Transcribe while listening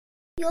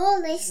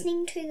You're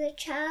listening to the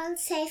Child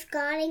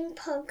Safeguarding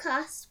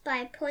Podcast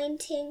by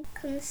Pointing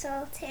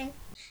Consulting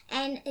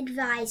and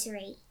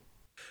Advisory.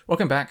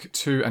 Welcome back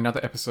to another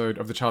episode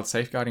of the Child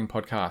Safeguarding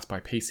Podcast by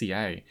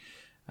PCA.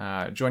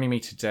 Joining me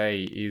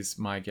today is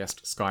my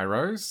guest, Sky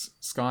Rose.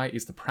 Sky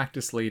is the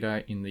practice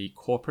leader in the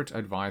corporate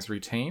advisory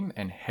team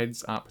and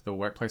heads up the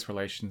workplace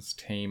relations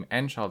team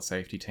and child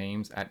safety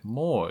teams at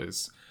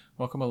Moores.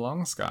 Welcome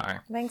along, Sky.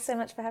 Thanks so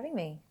much for having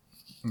me.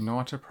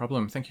 Not a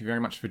problem. Thank you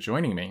very much for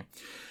joining me.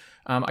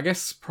 I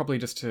guess probably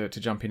just to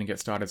jump in and get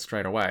started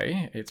straight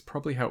away, it's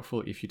probably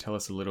helpful if you tell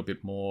us a little bit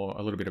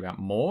about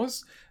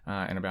Moores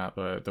and about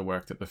the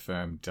work that the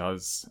firm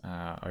does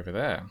over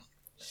there.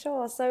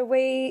 Sure. So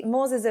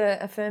Moores is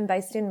a firm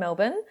based in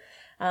Melbourne,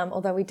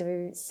 although we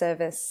do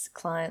service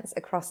clients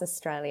across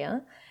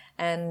Australia.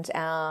 And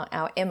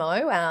our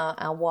MO,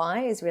 our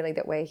why is really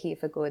that we're here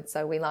for good.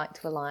 So we like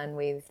to align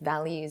with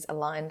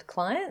values-aligned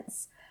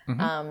clients.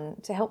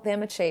 To help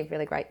them achieve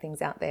really great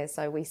things out there.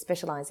 So we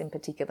specialise in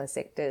particular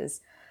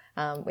sectors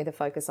with a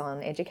focus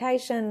on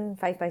education,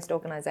 faith-based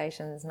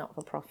organisations,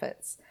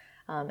 not-for-profits,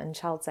 and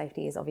child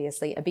safety is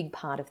obviously a big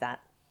part of that.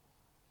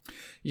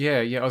 Yeah,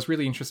 I was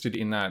really interested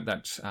in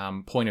that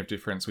point of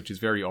difference, which is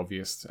very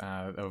obvious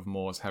of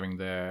Moores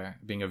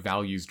being a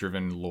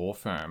values-driven law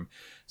firm.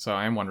 So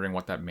I am wondering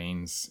what that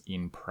means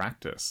in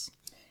practice.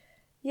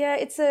 Yeah,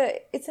 it's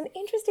an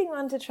interesting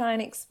one to try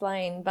and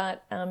explain,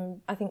 but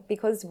I think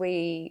because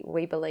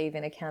we believe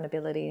in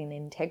accountability and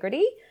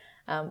integrity,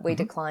 we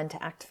decline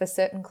to act for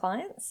certain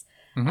clients.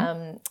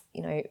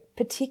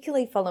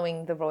 Particularly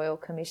following the Royal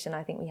Commission,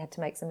 I think we had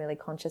to make some really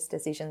conscious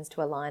decisions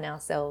to align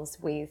ourselves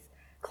with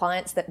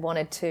clients that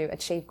wanted to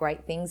achieve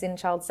great things in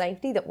child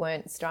safety, that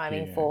weren't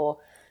striving for,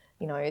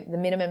 the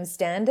minimum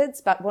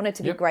standards, but wanted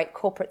to be great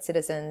corporate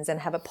citizens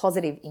and have a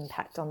positive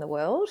impact on the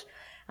world.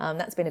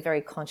 That's been a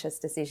very conscious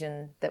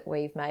decision that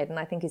we've made, and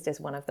I think is just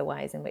one of the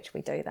ways in which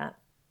we do that.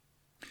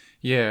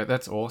 Yeah,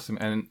 that's awesome.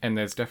 And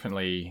there's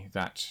definitely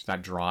that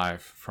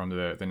drive from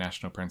the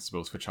National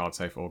Principles for Child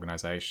Safe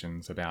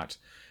Organisations about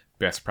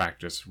best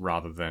practice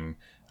rather than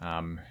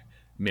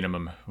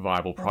minimum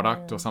viable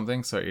product or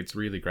something. So it's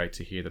really great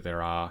to hear that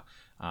there are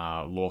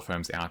law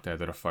firms out there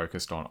that are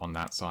focused on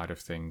that side of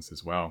things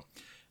as well.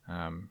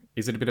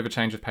 Is it a bit of a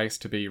change of pace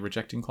to be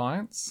rejecting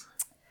clients?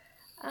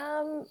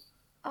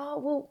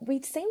 Well,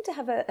 we seem to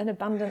have an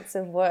abundance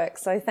of work,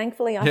 so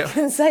thankfully I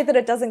can say that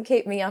it doesn't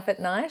keep me up at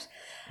night.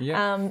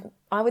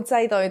 I would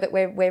say, though, that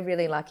we're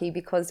really lucky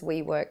because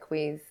we work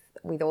with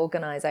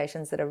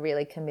organisations that are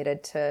really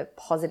committed to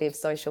positive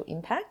social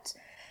impact.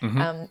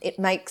 It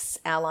makes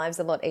our lives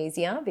a lot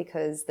easier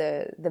because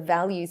the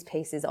values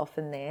piece is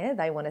often there.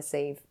 They want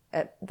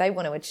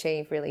to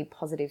achieve really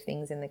positive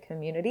things in the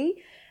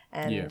community,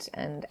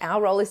 and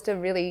our role is to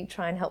really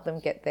try and help them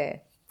get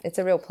there. It's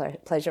a real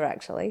pleasure,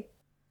 actually.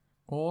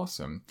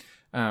 Awesome.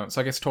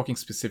 So I guess talking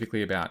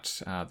specifically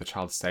about the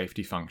child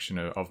safety function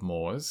of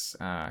Moores,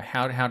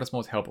 how does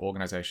Moores help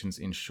organisations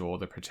ensure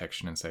the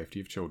protection and safety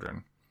of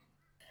children?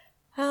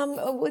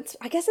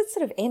 I guess it's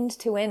sort of end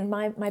to end.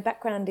 My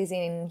background is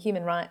in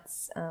human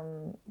rights,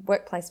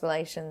 workplace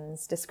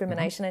relations,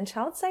 discrimination, and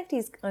child safety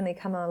has only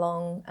come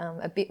along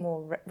a bit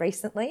more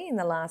recently in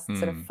the last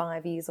sort of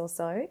 5 years or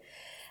so.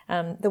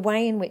 The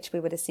way in which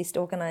we would assist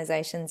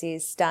organisations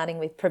is starting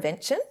with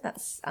prevention.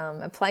 That's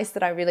a place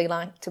that I really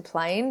like to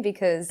play in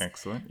because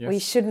we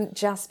shouldn't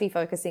just be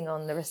focusing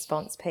on the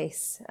response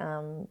piece.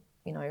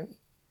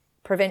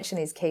 Prevention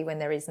is key when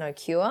there is no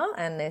cure,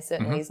 and there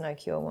certainly is no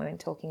cure when we're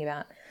talking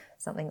about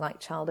something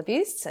like child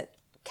abuse.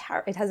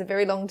 It has a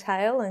very long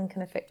tail and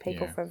can affect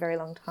people for a very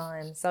long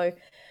time. So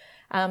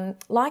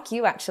like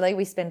you, actually,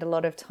 we spend a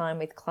lot of time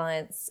with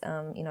clients,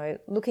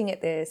 looking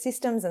at their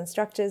systems and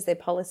structures, their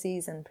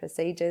policies and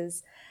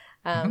procedures,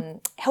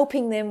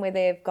 helping them where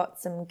they've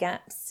got some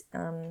gaps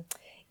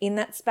in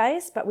that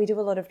space. But we do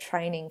a lot of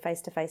training,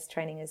 face-to-face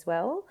training as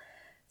well.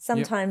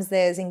 Sometimes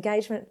there's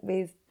engagement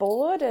with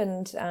board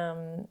and,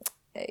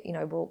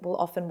 we'll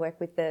often work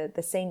with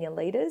the senior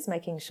leaders,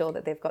 making sure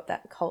that they've got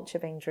that culture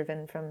being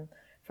driven from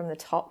the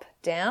top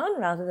down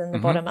rather than the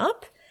bottom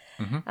up.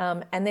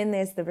 And then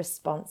there's the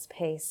response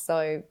piece.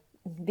 So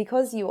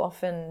because you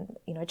often,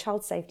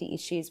 child safety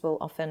issues will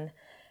often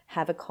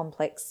have a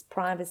complex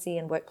privacy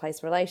and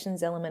workplace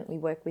relations element. We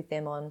work with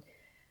them on,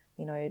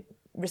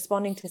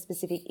 responding to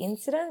specific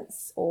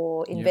incidents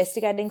or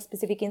investigating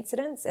specific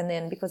incidents. And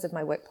then because of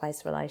my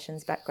workplace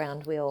relations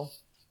background, we'll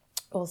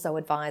also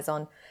advise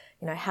on,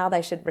 how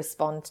they should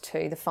respond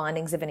to the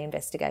findings of an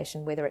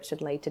investigation, whether it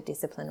should lead to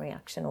disciplinary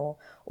action or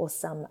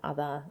some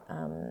other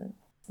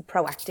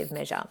proactive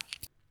measure.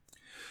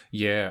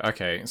 Yeah,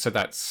 okay. So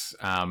that's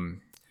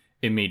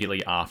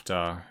immediately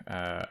after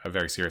a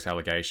very serious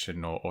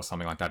allegation or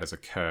something like that has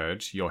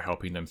occurred, you're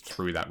helping them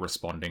through that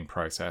responding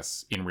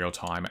process in real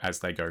time as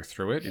they go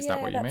through it. Is that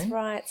what you mean? Yeah, that's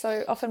right.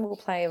 So often we'll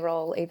play a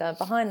role either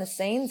behind the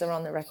scenes or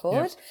on the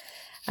record.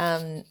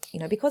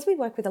 Because we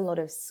work with a lot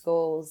of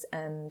schools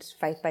and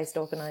faith-based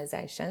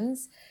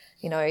organisations,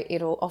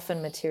 it'll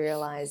often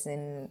materialise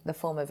in the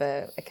form of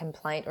a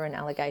complaint or an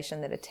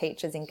allegation that a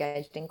teacher's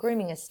engaged in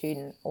grooming a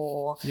student,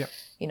 or,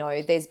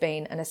 there's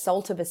been an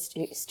assault of a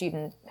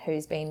student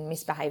who's been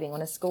misbehaving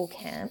on a school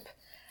camp.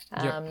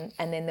 And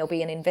then there'll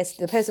be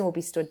the person will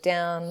be stood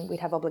down.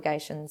 We'd have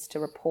obligations to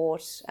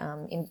report.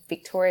 In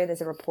Victoria,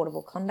 there's a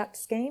reportable conduct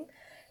scheme.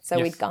 So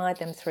we'd guide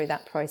them through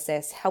that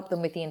process, help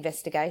them with the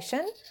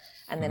investigation,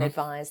 and then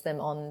advise them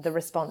on the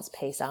response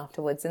piece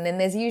afterwards. And then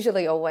there's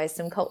usually always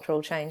some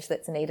cultural change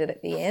that's needed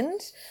at the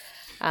end.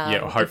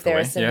 Hopefully. If there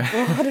are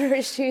some broader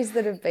issues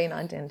that have been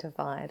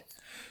identified.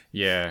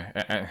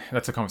 Yeah,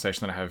 that's a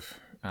conversation that I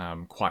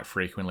have quite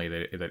frequently,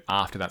 that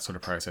after that sort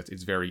of process,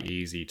 it's very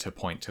easy to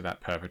point to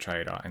that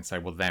perpetrator and say,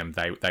 well,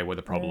 they were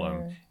the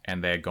problem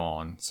and they're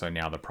gone. So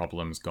now the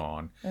problem's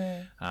gone.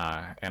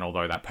 And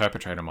although that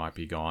perpetrator might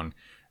be gone,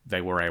 they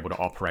were able to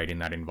operate in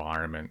that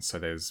environment. So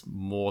there's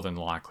more than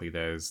likely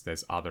there's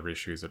other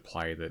issues at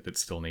play that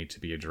still need to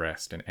be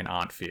addressed and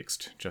aren't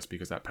fixed just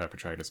because that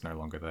perpetrator's no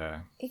longer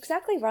there.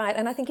 Exactly right.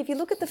 And I think if you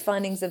look at the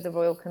findings of the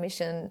Royal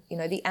Commission,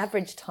 the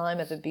average time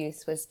of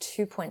abuse was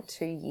 2.2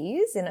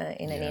 years in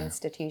an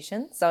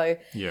institution. So,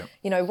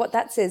 what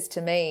that says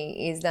to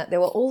me is that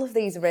there were all of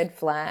these red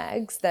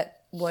flags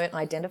that weren't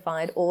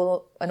identified,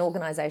 or an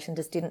organisation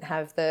just didn't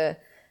have the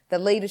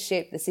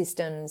leadership, the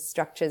systems,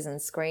 structures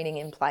and screening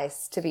in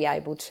place to be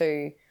able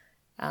to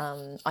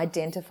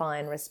identify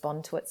and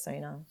respond to it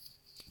sooner.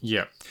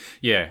 Yeah.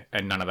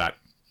 And none of that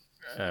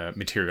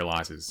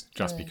materialises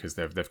just because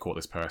they've caught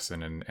this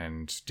person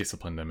and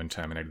disciplined them and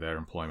terminated their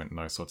employment and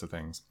those sorts of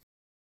things.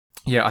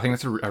 Yeah, I think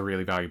that's a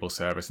really valuable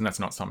service, and that's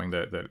not something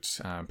that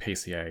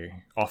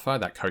PCA offer,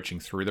 that coaching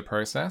through the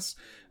process.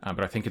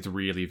 But I think it's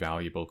really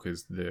valuable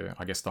because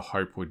I guess the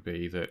hope would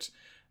be that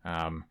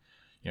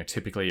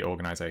typically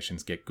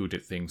organizations get good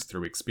at things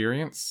through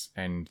experience,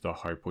 and the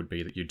hope would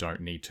be that you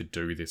don't need to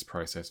do this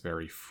process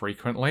very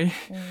frequently.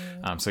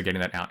 So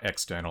getting that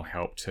external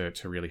help to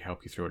really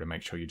help you through it and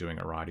make sure you're doing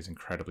it right is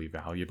incredibly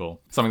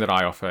valuable. Something that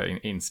I offer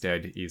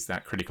instead is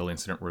that critical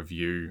incident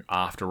review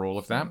after all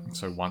of that.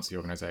 So once the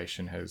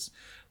organization has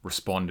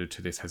responded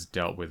to this, has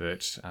dealt with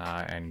it,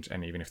 and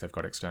even if they've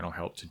got external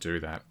help to do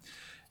that,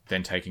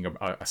 then taking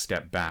a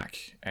step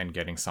back and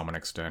getting someone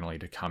externally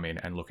to come in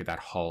and look at that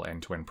whole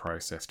end-to-end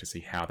process to see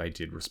how they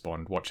did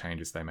respond, what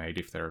changes they made,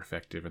 if they're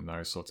effective, and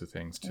those sorts of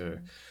things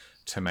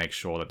to make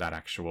sure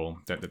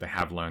that they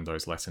have learned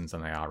those lessons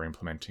and they are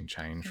implementing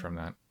change from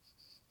that.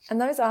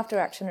 And those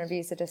after-action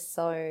reviews are just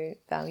so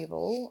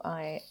valuable.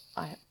 I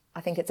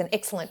think it's an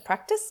excellent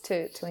practice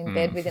to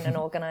embed within an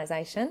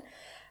organisation.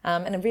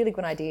 And a really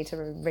good idea to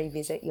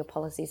revisit your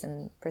policies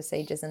and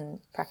procedures and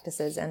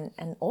practices,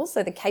 and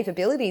also the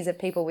capabilities of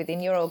people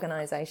within your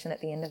organisation at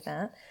the end of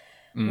that.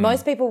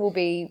 Most people will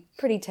be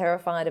pretty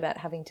terrified about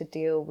having to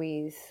deal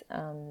with,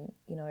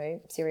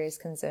 serious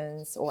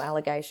concerns or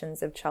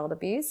allegations of child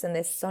abuse, and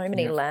there's so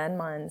many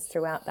landmines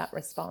throughout that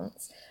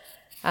response,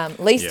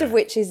 least of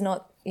which is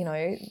not,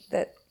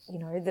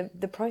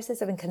 the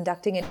process of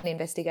conducting an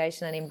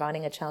investigation and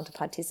inviting a child to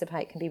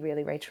participate can be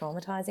really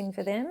re-traumatising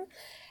for them.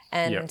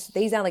 And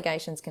these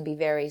allegations can be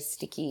very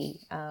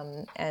sticky,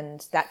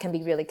 and that can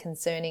be really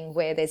concerning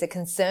where there's a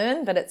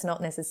concern, but it's not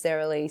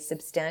necessarily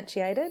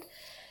substantiated.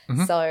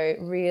 So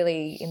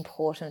really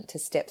important to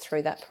step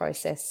through that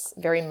process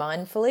very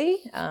mindfully,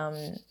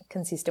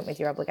 consistent with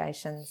your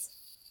obligations.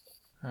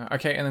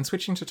 Okay, and then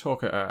switching to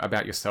talk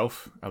about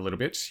yourself a little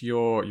bit.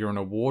 You're an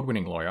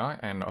award-winning lawyer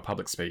and a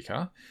public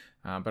speaker,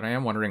 but I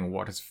am wondering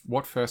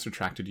what first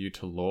attracted you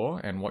to law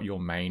and what your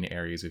main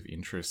areas of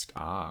interest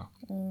are.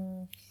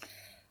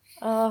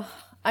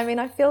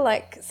 I feel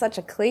like such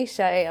a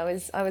cliche. I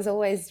was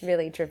always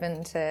really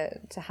driven to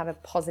have a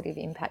positive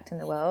impact in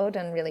the world,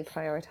 and really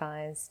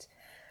prioritised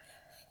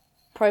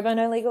pro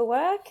bono legal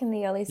work in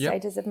the early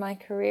stages of my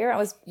career. I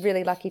was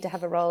really lucky to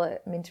have a role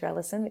at Minter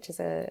Ellison, which is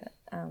a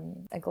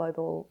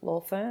global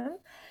law firm.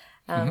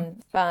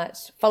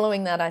 But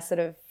following that, I sort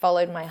of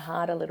followed my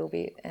heart a little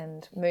bit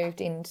and moved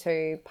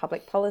into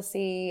public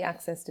policy,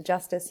 access to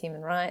justice,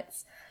 human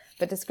rights.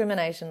 But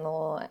discrimination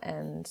law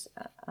and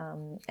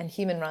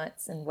human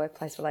rights and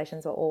workplace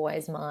relations were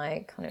always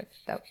my kind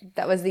of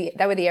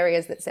they were the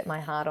areas that set my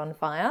heart on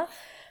fire,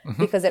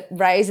 because it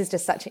raises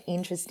just such an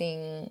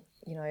interesting,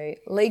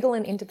 legal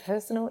and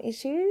interpersonal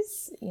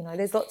issues.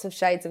 There's lots of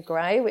shades of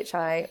grey, which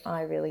I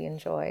really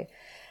enjoy.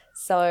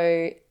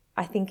 So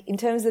I think in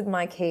terms of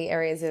my key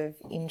areas of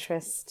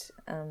interest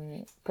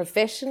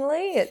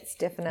professionally, it's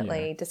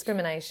definitely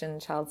discrimination,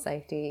 child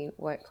safety,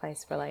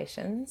 workplace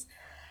relations.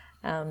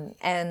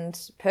 And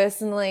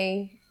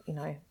personally,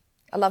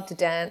 I love to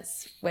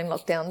dance when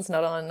lockdown's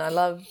not on. I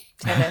love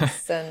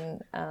tennis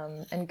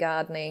and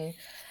gardening.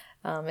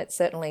 It's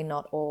certainly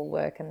not all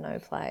work and no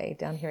play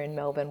down here in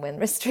Melbourne when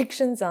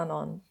restrictions aren't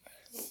on.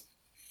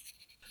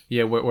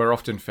 Yeah, we're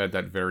often fed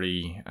that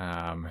very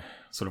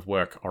sort of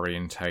work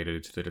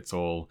orientated, that it's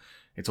all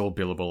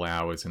billable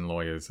hours, and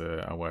lawyers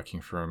are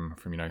working from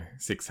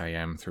 6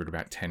 a.m. through to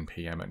about 10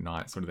 p.m. at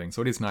night, sort of thing.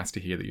 So it is nice to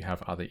hear that you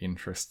have other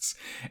interests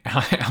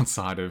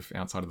outside of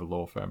the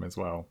law firm as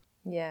well.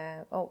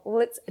 Yeah. Oh, well,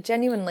 it's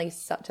genuinely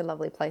such a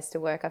lovely place to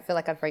work. I feel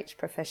like I've reached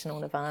professional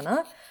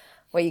nirvana,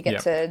 where you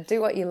get to do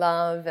what you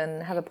love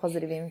and have a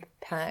positive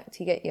impact.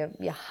 You get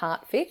your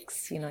heart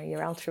fix,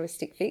 your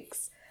altruistic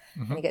fix,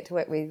 and you get to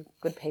work with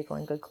good people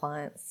and good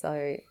clients.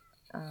 So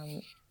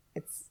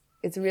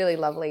it's really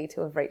lovely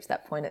to have reached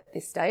that point at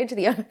this stage.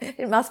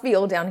 It must be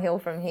all downhill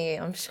from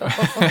here, I'm sure.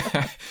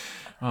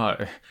 Oh,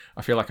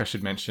 I feel like I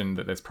should mention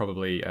that there's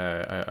probably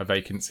a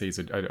vacancies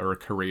or a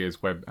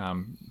careers web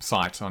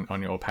site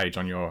on your page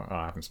on your.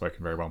 I haven't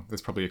spoken very well.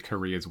 There's probably a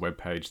careers web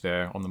page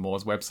there on the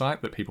Moores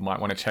website that people might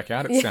want to check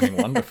out. It's sounding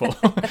wonderful.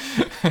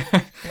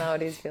 No,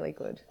 it is really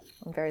good.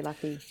 I'm very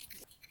lucky.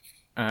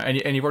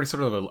 And you've already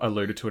sort of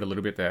alluded to it a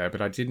little bit there,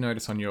 but I did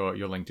notice on your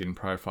LinkedIn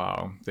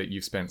profile that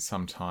you've spent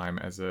some time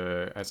as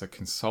a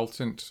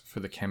consultant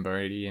for the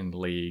Cambodian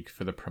League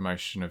for the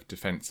Promotion of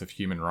Defence of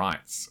Human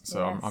Rights.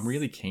 So Yes. I'm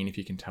really keen if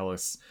you can tell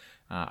us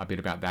a bit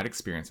about that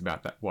experience,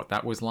 about what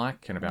that was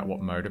like, and about what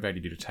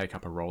motivated you to take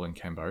up a role in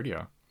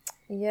Cambodia.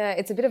 Yeah,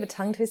 it's a bit of a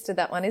tongue twister,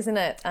 that one, isn't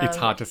it? It's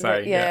hard to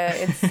say. Yeah,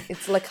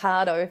 it's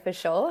Licado for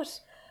short.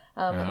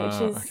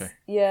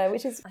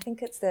 Which is I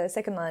think it's the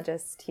second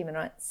largest human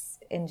rights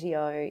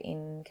NGO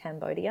in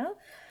Cambodia.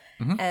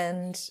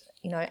 And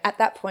at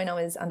that point I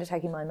was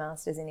undertaking my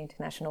master's in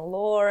international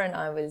law, and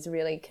I was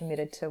really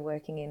committed to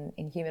working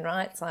in human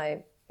rights.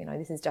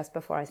 This is just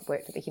before I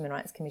worked at the Human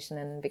Rights Commission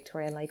and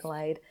Victoria Legal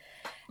Aid,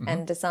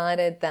 and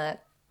decided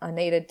that I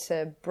needed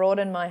to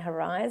broaden my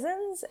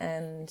horizons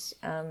and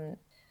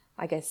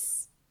I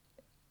guess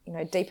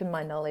deepen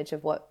my knowledge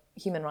of what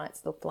human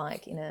rights look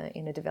like in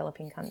a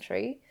developing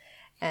country.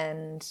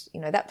 And,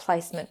 that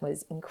placement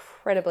was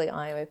incredibly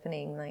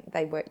eye-opening. Like,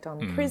 they worked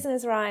on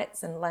prisoners'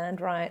 rights and land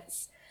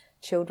rights,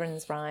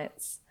 children's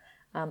rights,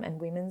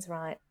 and women's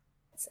rights.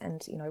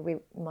 And,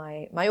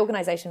 my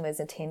organisation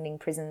was attending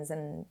prisons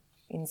and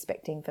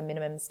inspecting for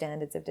minimum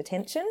standards of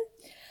detention.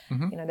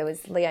 There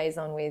was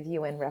liaison with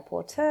UN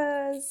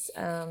rapporteurs.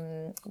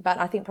 But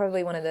I think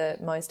probably one of the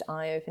most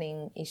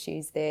eye-opening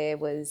issues there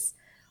was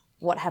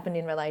what happened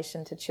in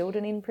relation to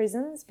children in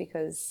prisons,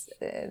 because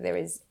there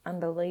is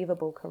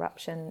unbelievable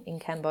corruption in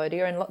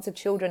Cambodia, and lots of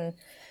children,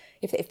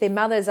 if their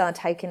mothers are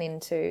taken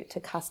into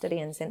custody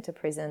and sent to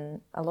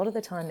prison, a lot of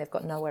the time they've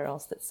got nowhere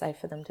else that's safe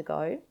for them to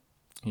go.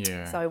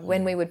 Yeah. So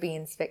when we would be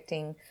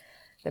inspecting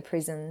the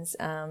prisons,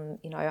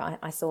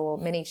 I saw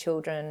many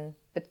children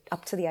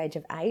up to the age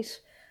of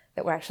 8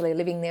 that were actually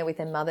living there with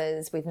their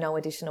mothers with no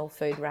additional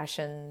food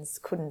rations,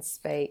 couldn't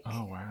speak,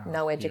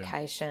 no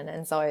education.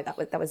 And so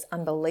that was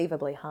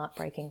unbelievably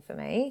heartbreaking for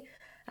me,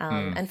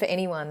 and for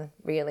anyone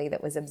really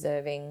that was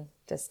observing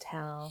just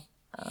how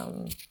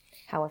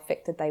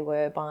affected they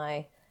were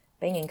by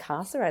being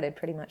incarcerated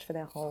pretty much for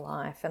their whole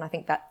life. And I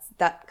think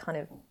that kind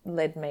of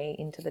led me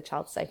into the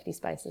child safety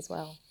space as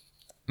well.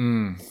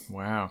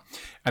 Wow.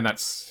 And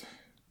that's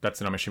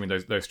and I'm assuming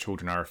those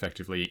children are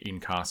effectively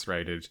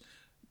incarcerated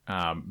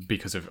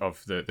because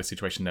of the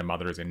situation their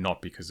mother is in,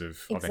 not because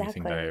of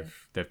anything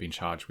they've been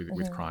charged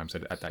with crimes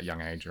at that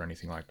young age or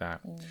anything like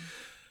that.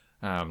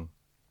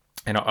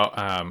 And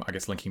I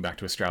guess linking back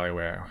to Australia,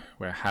 where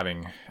we're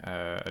having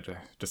a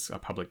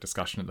public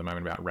discussion at the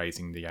moment about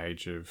raising the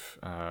age of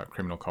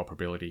criminal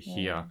culpability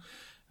here.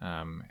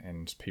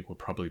 And people would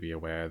probably be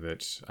aware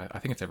that I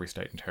think it's every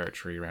state and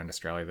territory around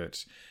Australia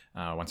that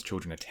once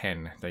children are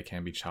 10, they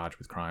can be charged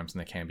with crimes and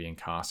they can be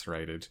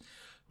incarcerated,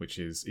 which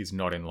is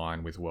not in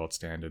line with world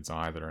standards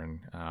either,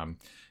 and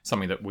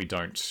something that we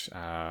don't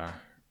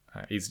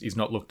is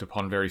not looked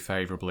upon very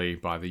favourably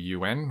by the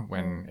UN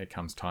when it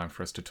comes time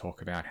for us to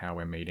talk about how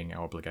we're meeting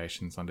our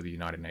obligations under the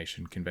United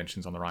Nations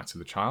Conventions on the Rights of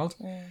the Child.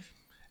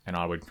 And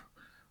I would,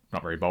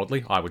 not very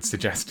boldly, I would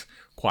suggest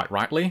quite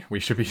rightly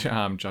we should be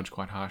judged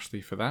quite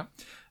harshly for that.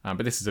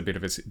 But this is a bit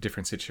of a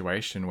different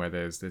situation where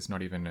there's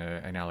not even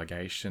an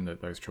allegation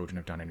that those children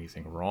have done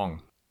anything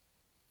wrong.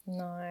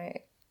 No.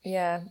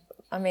 Yeah.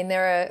 I mean,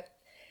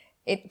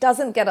 it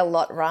doesn't get a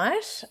lot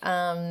right,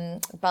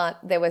 but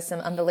there were some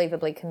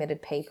unbelievably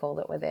committed people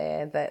that were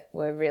there that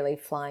were really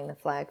flying the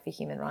flag for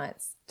human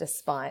rights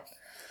despite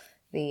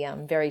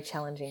the very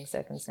challenging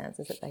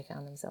circumstances that they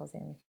found themselves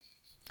in.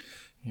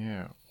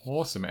 Yeah,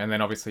 awesome. And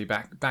then obviously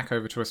back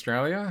over to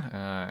Australia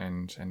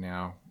and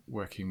now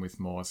working with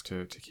Moores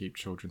to keep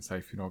children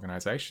safe in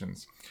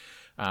organisations,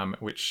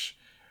 which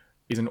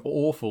is an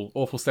awful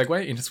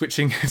segue into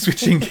switching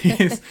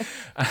gears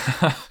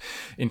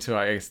into,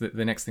 I guess,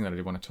 the next thing that I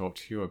did want to talk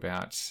to you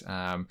about.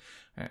 And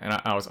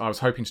I was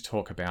hoping to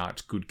talk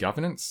about good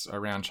governance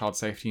around child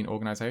safety in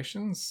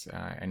organisations,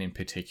 and in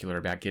particular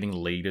about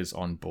getting leaders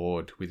on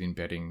board with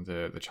embedding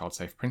the child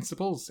safe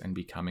principles and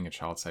becoming a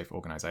child safe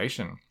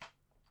organisation.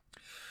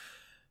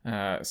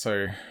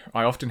 So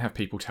I often have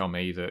people tell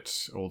me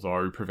that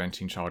although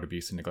preventing child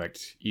abuse and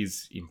neglect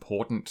is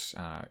important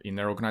in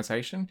their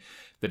organisation,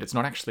 that it's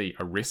not actually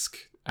a risk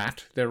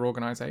at their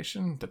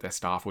organisation, that their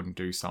staff wouldn't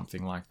do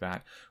something like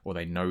that, or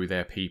they know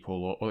their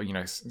people, or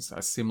a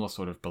similar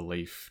sort of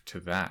belief to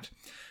that.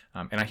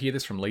 And I hear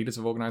this from leaders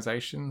of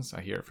organisations, I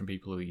hear it from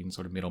people in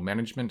sort of middle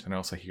management, and I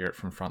also hear it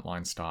from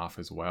frontline staff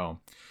as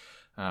well.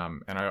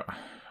 And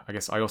I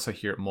guess I also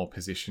hear it more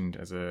positioned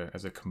as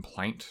a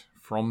complaint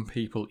from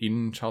people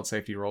in child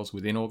safety roles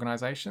within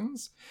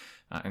organisations.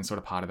 And sort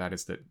of part of that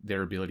is that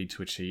their ability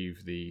to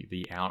achieve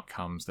the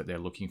outcomes that they're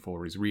looking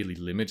for is really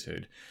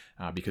limited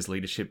because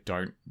leadership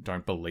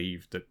don't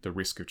believe that the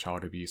risk of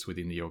child abuse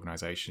within the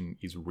organisation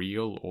is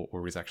real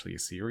or is actually a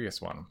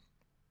serious one.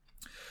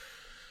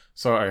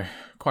 So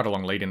quite a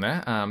long lead in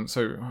there.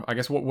 So I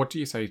guess what do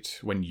you say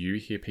when you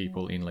hear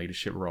people in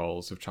leadership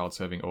roles of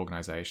child-serving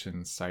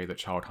organisations say that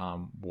child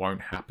harm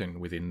won't happen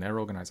within their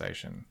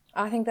organisation?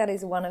 I think that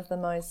is one of the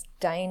most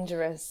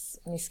dangerous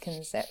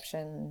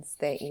misconceptions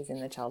there is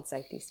in the child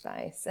safety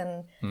space.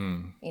 And,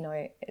 you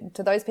know,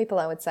 to those people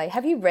I would say,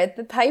 have you read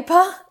the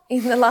paper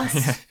in the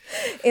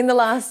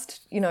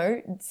last, you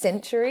know,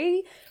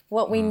 century?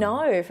 What we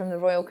know from the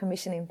Royal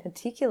Commission in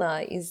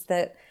particular is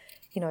that,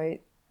 you know,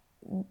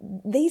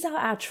 these are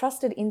our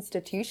trusted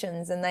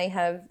institutions and they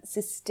have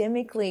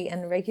systemically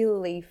and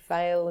regularly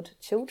failed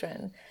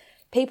children.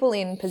 People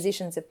in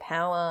positions of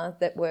power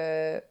that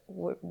were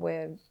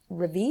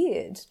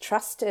revered,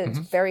 trusted,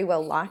 very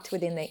well liked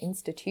within their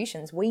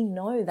institutions. We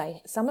know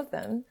some of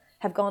them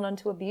have gone on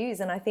to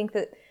abuse, and I think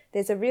that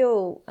there's a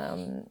real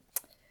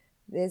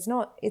it's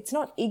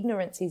not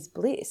ignorance is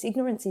bliss.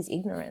 Ignorance is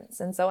ignorance,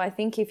 and so I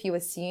think if you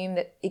assume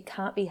that it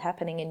can't be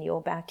happening in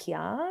your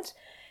backyard,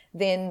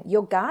 then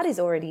your guard is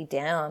already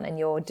down and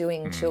you're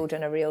doing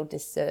children a real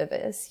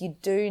disservice. You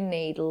do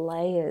need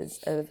layers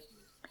of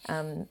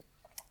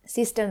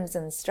systems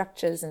and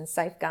structures and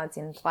safeguards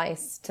in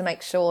place to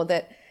make sure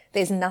that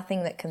there's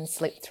nothing that can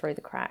slip through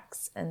the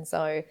cracks. And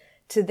so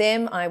to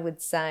them, I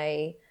would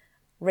say,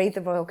 read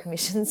the Royal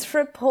Commission's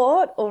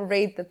report or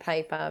read the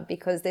paper,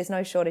 because there's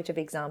no shortage of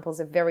examples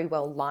of very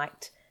well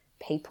liked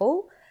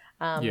people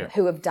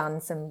who have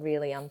done some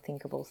really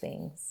unthinkable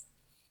things.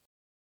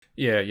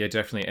 Yeah,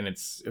 definitely. And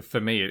for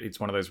me, it's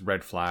one of those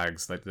red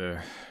flags, like the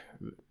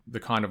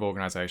kind of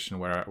organisation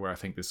where I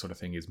think this sort of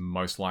thing is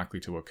most likely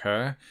to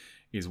occur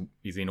is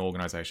in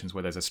organisations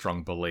where there's a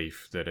strong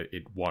belief that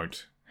it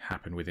won't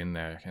happen within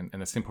there.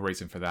 And the simple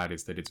reason for that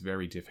is that it's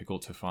very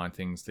difficult to find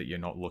things that you're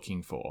not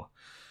looking for.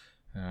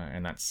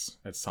 And that's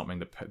something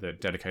that the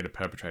dedicated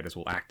perpetrators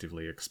will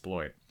actively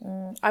exploit.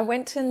 I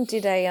went and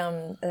did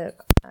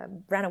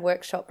ran a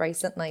workshop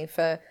recently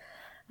for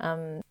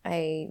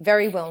a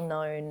very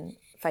well-known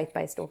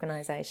faith-based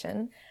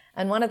organisation,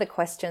 and one of the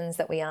questions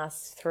that we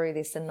asked through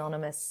this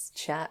anonymous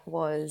chat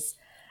was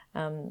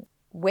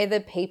whether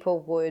people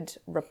would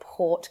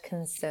report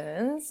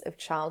concerns of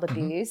child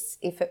abuse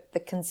if the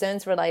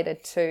concerns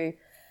related to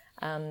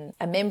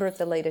a member of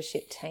the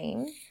leadership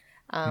team,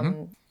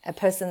 a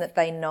person that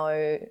they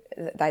know,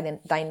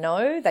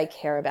 they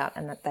care about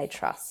and that they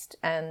trust.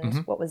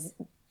 And what was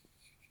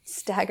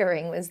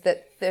staggering was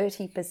that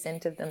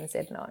 30% of them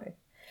said no.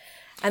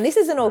 And this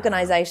is an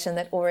organisation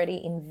that already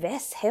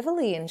invests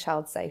heavily in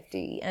child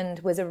safety, and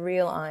was a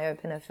real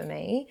eye-opener for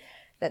me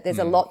that there's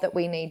a lot that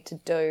we need to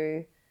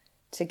do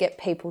to get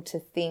people to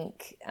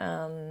think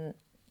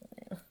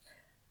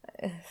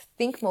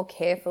more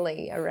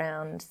carefully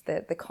around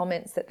the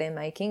comments that they're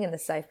making and the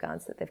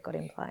safeguards that they've got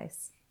in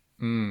place.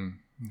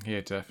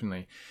 Yeah,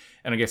 definitely.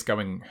 And I guess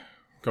going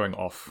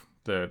off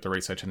the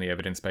research and the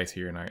evidence base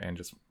here and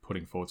just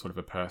putting forward sort of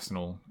a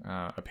personal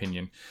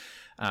opinion,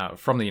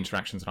 from the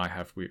interactions that I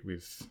have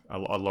with a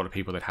lot of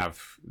people that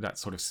have that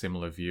sort of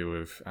similar view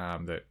of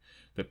that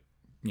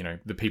you know,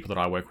 the people that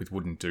I work with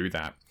wouldn't do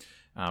that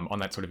on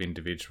that sort of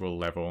individual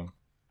level.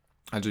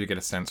 I do get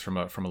a sense from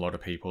a lot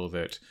of people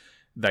that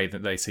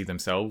they see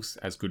themselves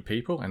as good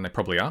people, and they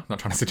probably are. I'm not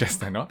trying to suggest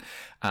they're not,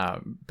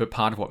 but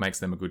part of what makes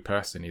them a good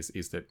person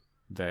is that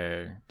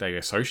they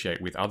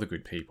associate with other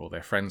good people.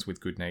 They're friends with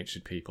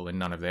good-natured people, and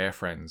none of their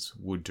friends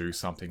would do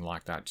something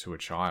like that to a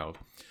child.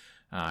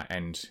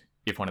 And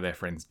if one of their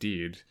friends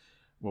did,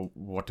 well,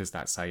 what does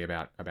that say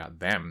about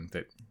them?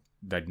 That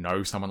they'd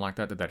know someone like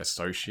that they'd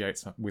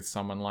associate with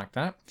someone like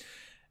that.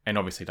 And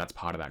obviously that's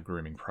part of that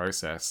grooming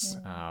process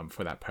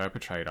for that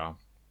perpetrator.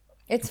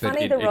 It's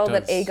funny the role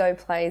that ego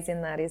plays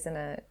in that, isn't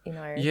it? You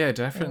know. Yeah,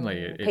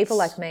 definitely. People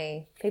like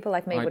me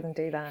wouldn't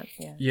do that.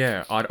 Yeah.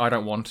 Yeah, I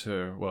don't want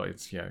to. Well,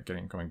 it's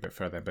going a bit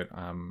further, but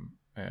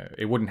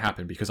it wouldn't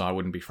happen because I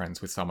wouldn't be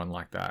friends with someone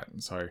like that,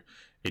 and so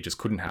it just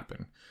couldn't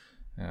happen.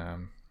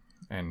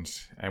 And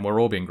we're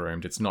all being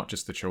groomed. It's not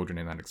just the children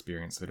in that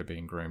experience that are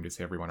being groomed;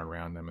 it's everyone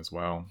around them as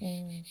well.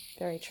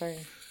 Very true.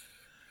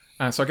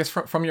 So I guess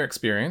from your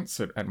experience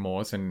at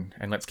Moores, and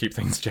let's keep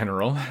things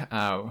general,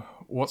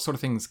 what sort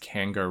of things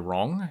can go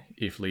wrong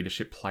if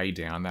leadership play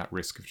down that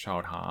risk of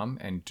child harm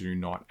and do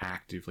not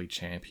actively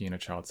champion a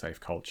child-safe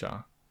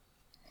culture?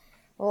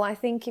 Well, I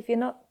think if you're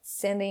not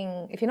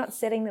setting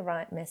the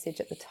right message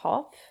at the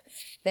top,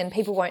 then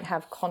people won't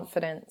have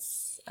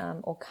confidence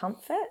or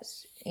comfort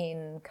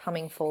in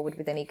coming forward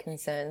with any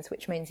concerns,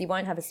 which means you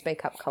won't have a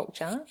speak-up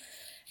culture,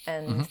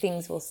 and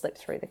things will slip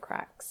through the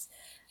cracks.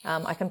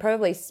 I can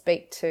probably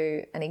speak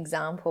to an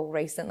example.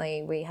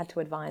 Recently, we had to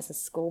advise a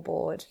school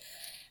board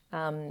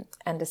and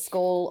a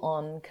school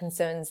on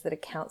concerns that a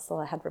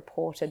counsellor had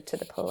reported to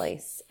the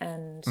police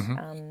and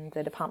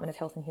the Department of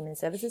Health and Human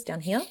Services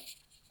down here.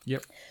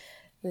 Yep.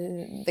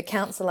 The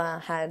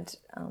counsellor had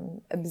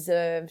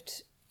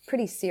observed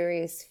pretty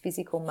serious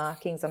physical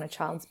markings on a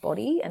child's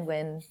body, and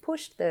when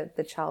pushed,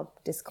 the child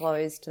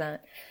disclosed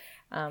that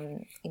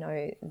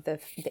that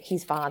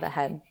his father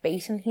had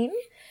beaten him.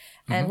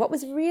 And what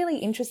was really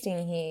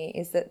interesting here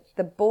is that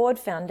the board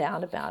found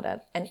out about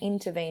it and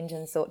intervened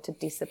and sought to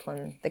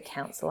discipline the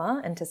counsellor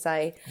and to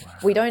say,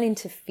 we don't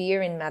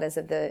interfere in matters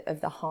of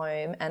the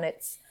home, and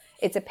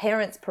it's a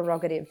parent's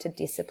prerogative to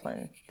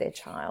discipline their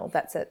child.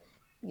 That's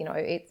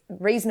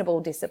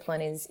reasonable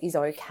discipline is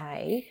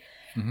okay.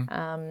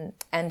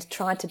 And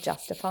tried to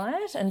justify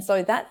it. And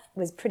so that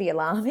was pretty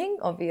alarming,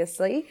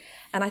 obviously.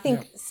 And I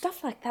think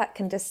stuff like that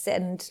can just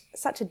send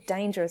such a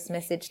dangerous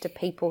message to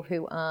people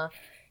who are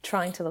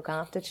trying to look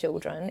after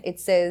children. It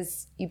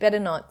says, you better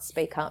not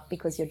speak up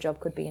because your job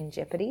could be in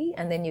jeopardy,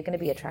 and then you're going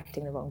to be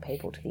attracting the wrong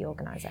people to the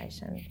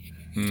organisation.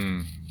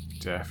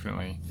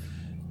 Definitely.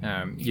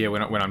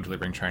 When I'm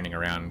delivering training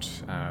around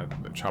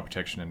child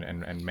protection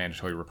and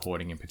mandatory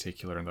reporting in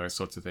particular and those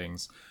sorts of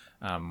things,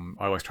 I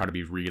always try to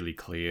be really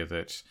clear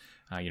that,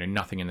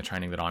 nothing in the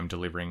training that I'm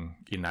delivering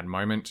in that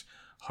moment,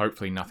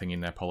 hopefully nothing in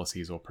their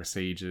policies or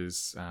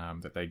procedures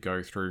that they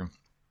go through,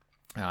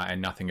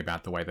 and nothing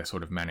about the way they're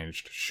sort of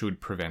managed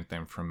should prevent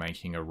them from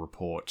making a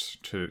report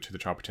to the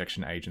Child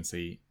Protection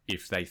Agency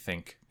if they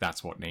think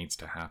that's what needs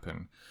to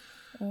happen.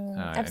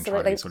 And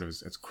try to be sort of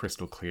as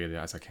crystal clear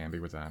as I can be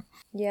with that.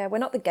 Yeah, we're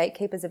not the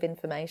gatekeepers of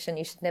information.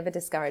 You should never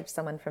discourage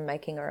someone from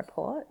making a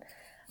report.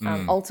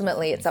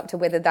 Ultimately, it's up to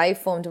whether they've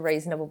formed a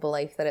reasonable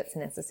belief that it's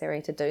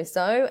necessary to do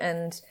so.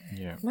 And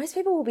most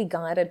people will be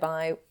guided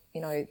by,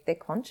 their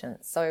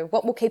conscience. So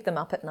what will keep them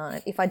up at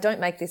night? If I don't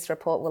make this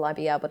report, will I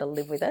be able to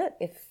live with it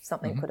if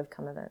something could have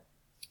come of it?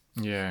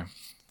 Yeah.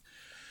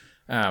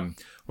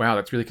 Wow,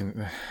 that's really...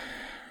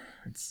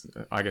 It's,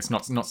 I guess,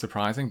 not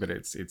surprising, but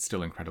it's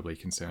still incredibly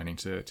concerning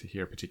to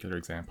hear a particular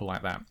example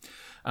like that.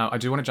 I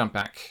do want to jump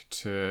back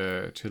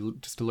to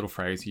just a little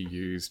phrase you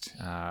used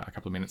a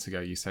couple of minutes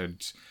ago. You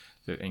said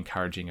that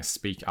encouraging a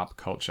speak up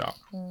culture.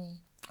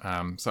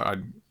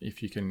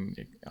 If you can,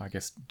 I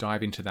guess,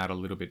 dive into that a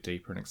little bit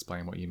deeper and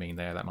explain what you mean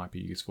there, that might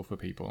be useful for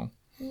people.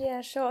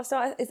 Yeah, sure.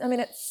 So, it's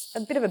a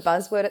bit of a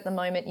buzzword at the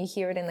moment. You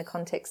hear it in the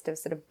context of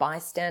sort of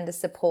bystander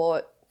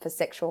support for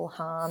sexual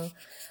harm.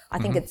 I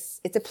think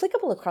it's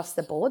applicable across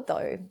the board,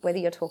 though, whether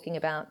you're talking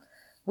about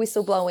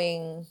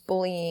whistleblowing,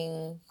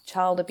 bullying,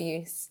 child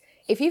abuse.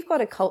 If you've got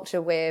a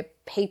culture where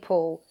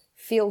people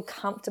feel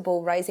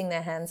comfortable raising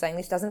their hand saying,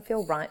 this doesn't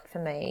feel right for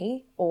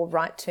me or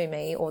right to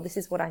me, or this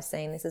is what I've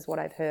seen, this is what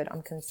I've heard,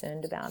 I'm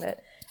concerned about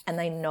it, and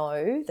they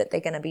know that they're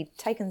going to be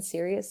taken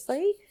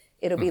seriously,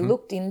 it'll be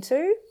looked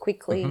into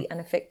quickly and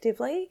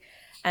effectively,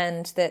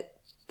 and that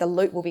the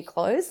loop will be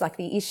closed, like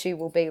the issue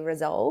will be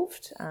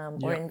resolved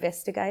or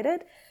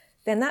investigated,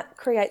 then that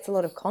creates a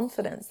lot of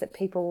confidence that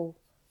people,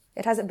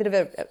 it has a bit of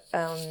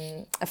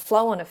a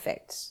flow-on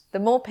effect. The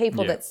more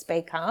people that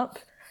speak up,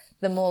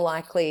 the more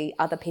likely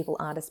other people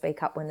are to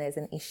speak up when there's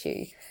an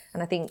issue.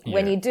 And I think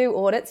when you do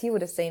audits, you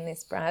would have seen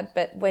this, Brad,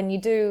 but when you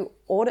do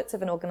audits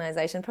of an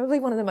organisation, probably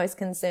one of the most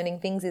concerning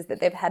things is that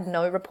they've had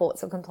no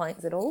reports or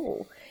complaints at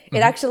all. It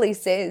actually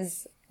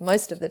says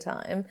most of the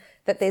time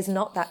that there's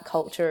not that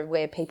culture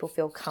where people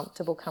feel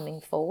comfortable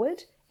coming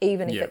forward,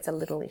 even if it's a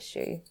little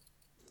issue.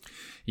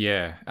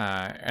 Yeah,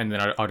 and then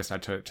I'll just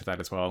add to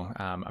that as well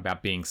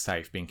about being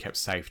safe, being kept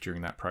safe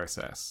during that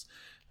process.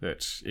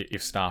 That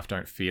if staff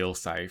don't feel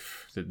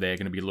safe, that they're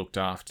going to be looked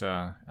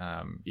after.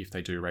 If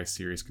they do raise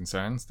serious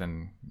concerns,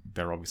 then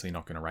they're obviously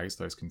not going to raise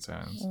those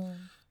concerns.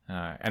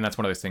 And that's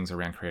one of those things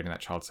around creating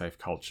that child-safe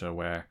culture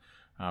where,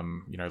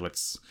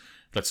 let's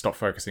stop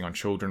focusing on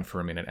children for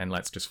a minute and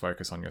let's just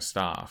focus on your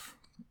staff.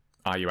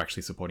 Are you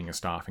actually supporting your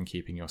staff and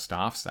keeping your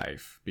staff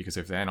safe? Because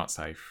if they're not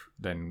safe,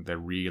 then they're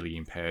really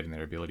impaired in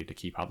their ability to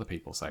keep other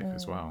people safe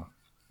as well.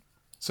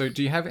 So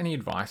do you have any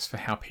advice for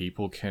how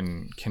people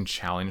can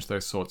challenge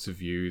those sorts of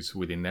views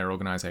within their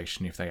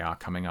organisation if they are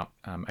coming up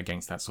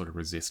against that sort of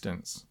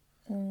resistance?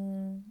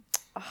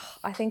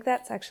 I think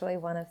that's actually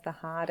one of the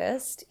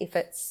hardest if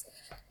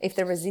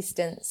the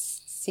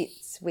resistance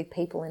sits with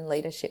people in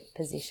leadership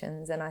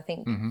positions. And I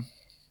think,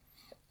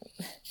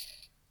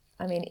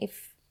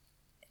 if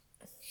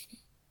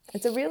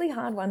it's a really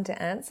hard one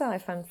to answer,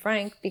 if I'm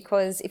frank,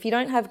 because if you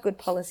don't have good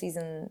policies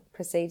and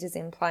procedures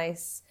in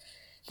place,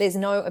 there's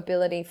no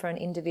ability for an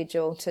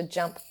individual to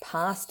jump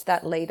past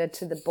that leader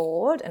to the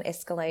board and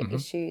escalate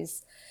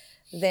issues,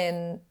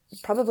 then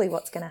probably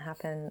what's going to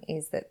happen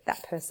is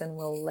that person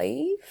will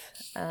leave.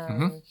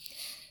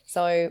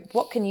 So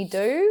what can you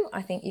do?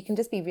 I think you can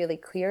just be really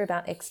clear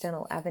about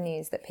external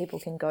avenues that people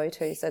can go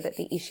to so that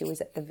the issue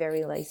is at the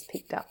very least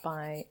picked up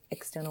by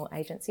external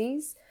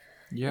agencies.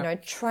 Yeah.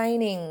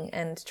 Training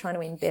and trying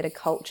to embed a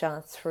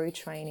culture through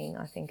training,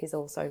 I think, is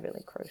also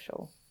really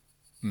crucial.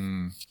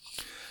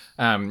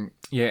 And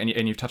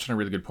you've touched on a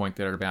really good point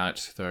there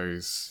about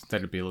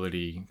that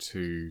ability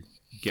to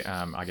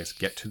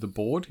get to the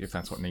board if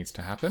that's what needs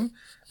to happen.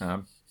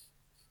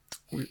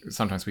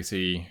 Sometimes we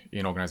see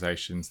in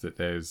organisations that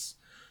there's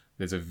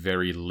a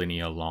very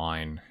linear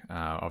line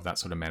of that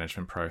sort of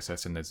management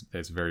process, and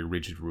there's very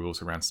rigid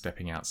rules around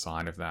stepping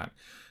outside of that,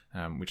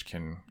 which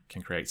can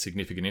create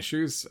significant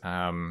issues.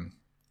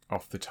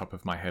 Off the top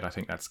of my head, I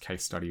think that's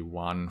case study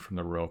 1 from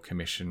the Royal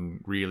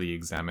Commission really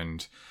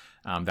examined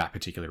that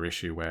particular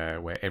issue where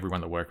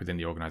everyone that worked within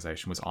the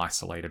organisation was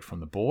isolated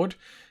from the board,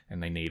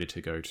 and they needed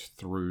to go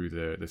through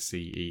the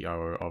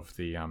CEO of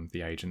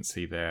the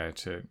agency there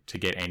to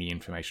get any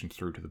information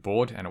through to the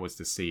board, and it was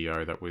the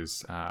CEO that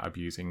was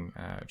abusing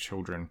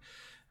children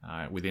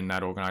within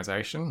that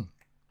organisation,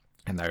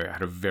 and they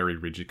had a very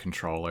rigid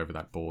control over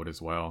that board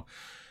as well.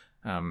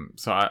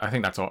 So I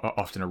think that's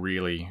often a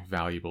really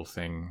valuable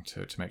thing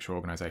to make sure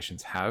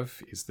organisations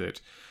have, is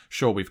that,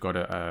 sure, we've got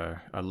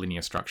a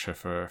linear structure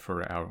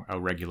for our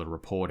regular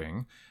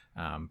reporting,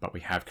 but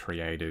we have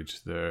created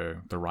the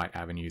right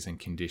avenues and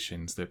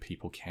conditions that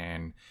people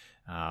can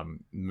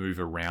move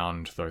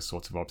around those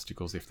sorts of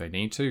obstacles if they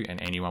need to, and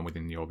anyone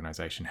within the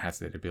organisation has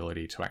that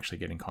ability to actually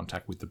get in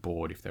contact with the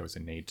board if there was a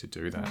need to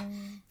do that.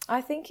 I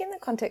think in the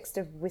context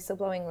of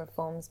whistleblowing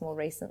reforms more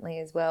recently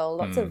as well,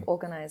 lots of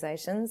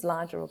organisations,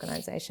 larger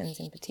organisations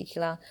in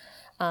particular,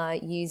 are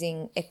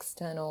using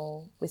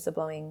external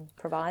whistleblowing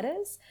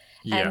providers.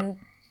 Yeah. And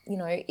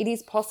it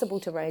is possible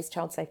to raise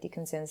child safety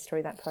concerns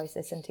through that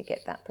process and to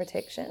get that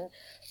protection.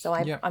 So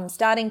I'm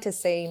starting to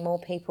see more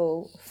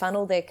people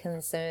funnel their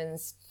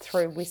concerns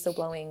through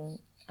whistleblowing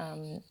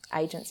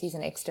agencies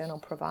and external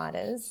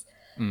providers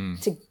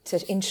to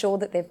ensure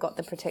that they've got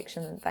the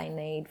protection that they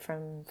need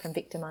from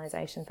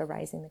victimisation for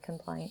raising the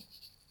complaint.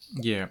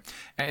 Yeah,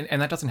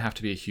 and that doesn't have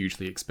to be a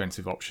hugely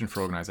expensive option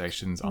for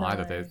organisations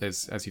either.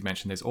 There's, as you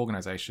mentioned, there's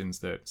organisations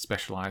that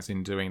specialise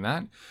in doing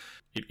that.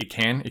 It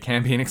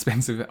can be an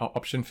expensive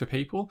option for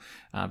people,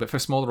 but for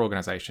smaller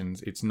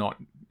organisations, it's not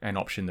an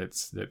option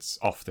that's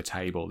off the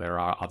table. There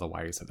are other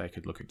ways that they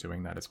could look at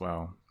doing that as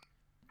well.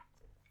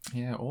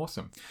 Yeah,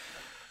 awesome.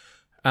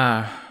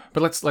 But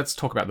let's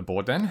talk about the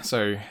board then.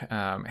 So,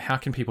 how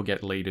can people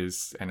get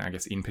leaders, and I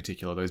guess in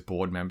particular those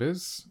board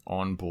members,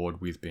 on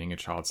board with being a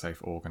child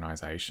safe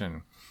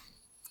organisation?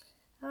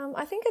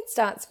 I think it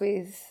starts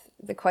with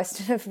the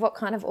question of what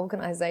kind of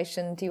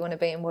organisation do you want to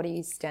be and what do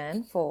you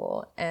stand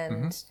for,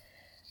 and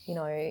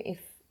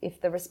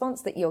if the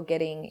response that you're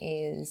getting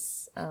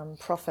is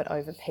profit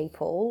over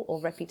people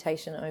or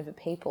reputation over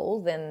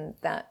people, then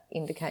that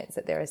indicates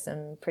that there are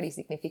some pretty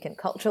significant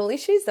cultural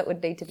issues that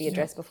would need to be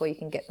addressed before you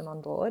can get them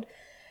on board.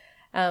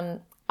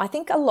 I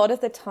think a lot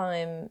of the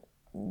time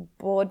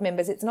board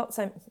members, it's not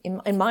so,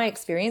 in my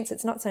experience,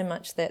 it's not so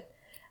much that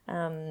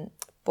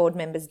board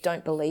members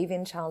don't believe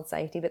in child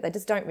safety, but they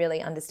just don't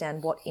really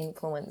understand what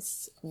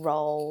influence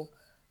role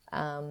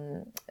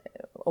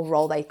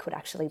they could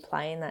actually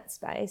play in that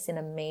space in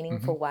a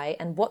meaningful way,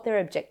 and what their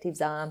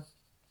objectives are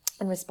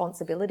and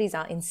responsibilities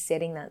are in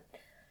setting that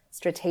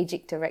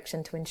strategic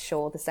direction to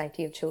ensure the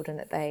safety of children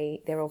that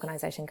their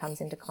organisation comes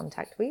into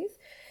contact with.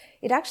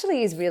 It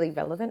actually is really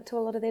relevant to a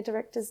lot of their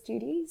directors'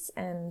 duties,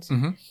 and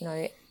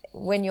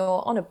when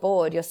you're on a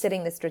board, you're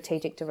setting the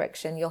strategic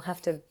direction. You'll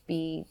have to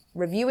be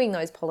reviewing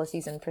those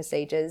policies and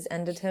procedures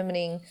and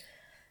determining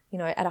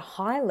at a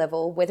high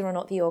level whether or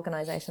not the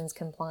organisation's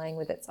complying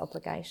with its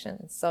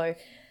obligations. So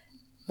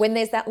when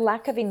there's that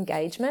lack of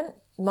engagement,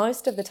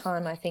 most of the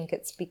time I think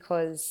it's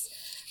because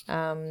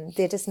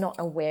they're just not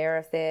aware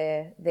of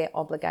their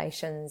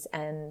obligations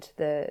and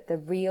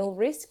the real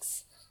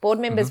risks. Board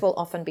members will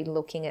often be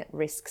looking at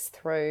risks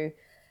through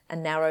a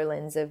narrow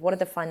lens of what are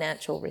the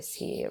financial risks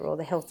here, or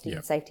the health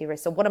and safety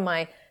risks, or what are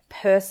my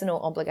personal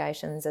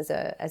obligations as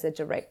a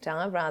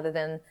director, rather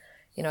than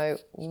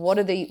what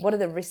are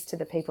the risks to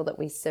the people that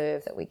we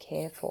serve, that we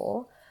care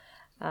for.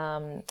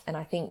 And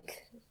I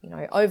think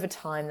over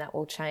time that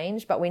will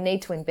change, but we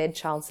need to embed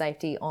child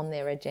safety on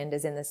their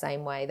agendas in the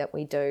same way that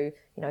we do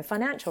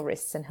financial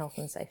risks and health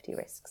and safety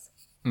risks.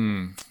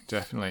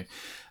 Definitely.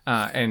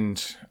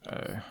 And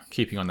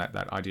keeping on that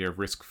idea of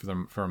risk for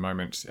them for a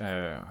moment,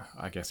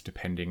 I guess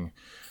depending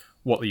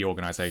what the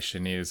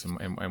organisation is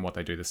and what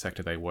they do, the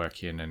sector they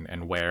work in,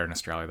 and where in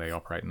Australia they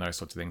operate, and those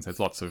sorts of things. There's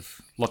lots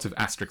of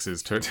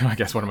asterisks to I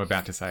guess what I'm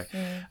about to say.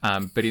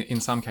 But in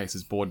some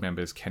cases, board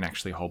members can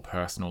actually hold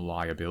personal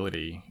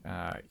liability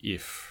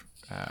if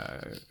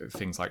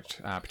things like,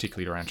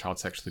 particularly around child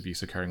sexual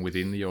abuse occurring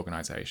within the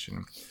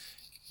organisation,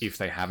 if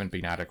they haven't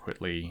been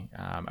adequately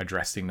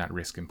addressing that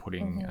risk and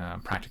putting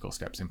practical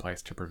steps in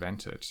place to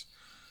prevent it.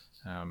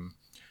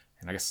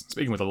 And I guess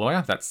speaking with a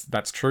lawyer,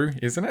 that's true,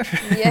 isn't it?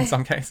 Yeah. In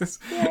some cases.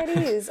 Yeah, it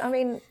is. I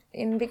mean,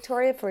 in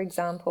Victoria, for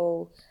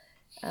example,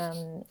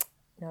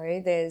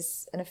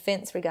 there's an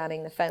offence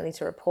regarding the failure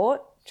to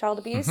report child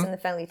abuse and the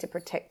failure to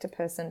protect a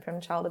person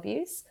from child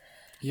abuse.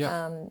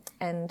 Yeah.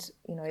 And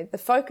the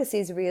focus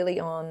is really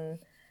on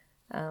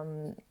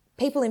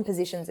people in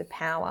positions of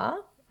power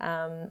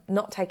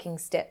not taking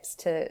steps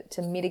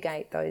to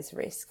mitigate those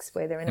risks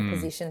where they're in a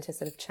position to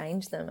sort of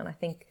change them. And I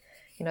think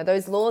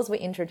those laws were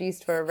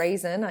introduced for a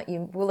reason.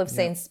 You will have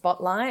seen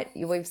Spotlight.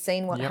 We've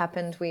seen what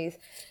happened with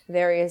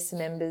various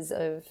members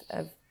of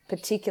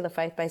particular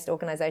faith-based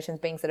organisations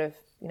being sort of,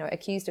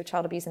 accused of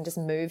child abuse and just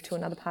moved to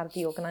another part of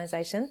the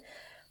organisation.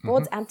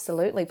 Boards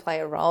absolutely play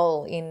a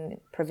role in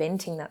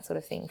preventing that sort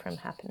of thing from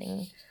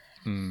happening.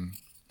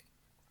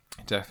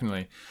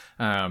 Definitely.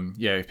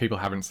 If people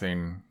haven't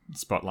seen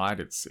Spotlight,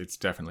 it's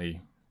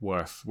definitely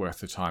worth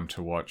the time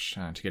to watch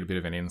to get a bit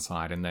of an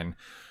insight, and then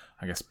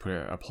I guess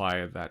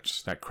apply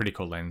that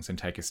critical lens and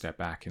take a step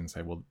back and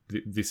say, well,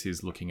 this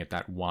is looking at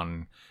that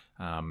one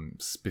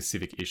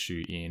specific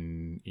issue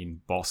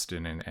in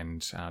Boston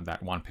and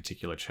that one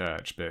particular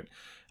church, but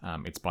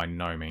it's by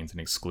no means an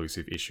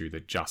exclusive issue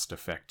that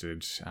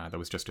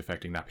was just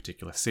affecting that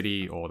particular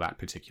city or that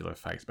particular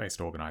faith-based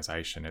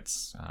organisation.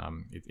 It's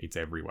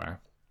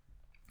everywhere.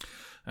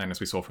 And as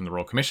we saw from the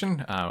Royal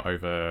Commission,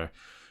 over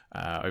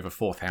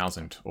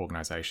 4,000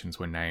 organisations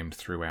were named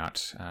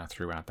throughout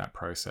that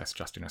process,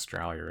 just in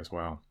Australia as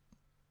well.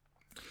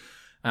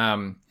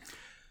 And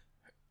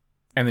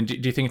then do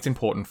you think it's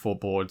important for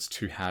boards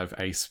to have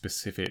a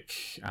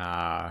specific,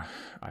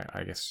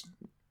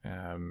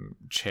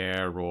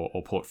 chair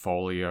or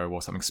portfolio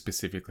or something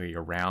specifically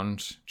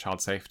around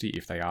child safety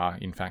if they are,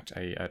 in fact,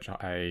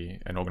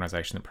 an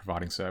organisation that's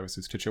providing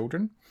services to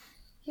children?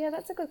 Yeah,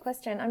 that's a good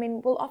question. I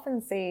mean, we'll often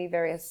see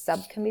various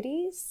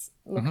subcommittees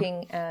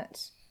looking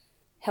at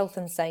health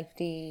and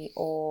safety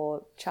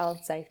or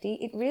child safety.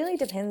 It really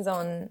depends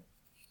on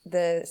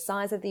the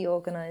size of the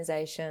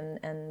organisation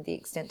and the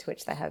extent to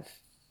which they have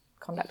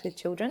conduct with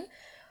children.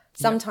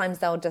 Sometimes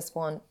they'll just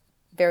want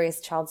various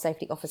child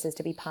safety officers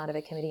to be part of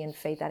a committee and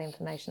feed that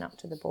information up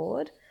to the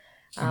board.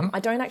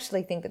 I don't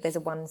actually think that there's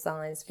a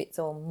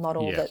one-size-fits-all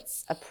model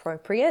that's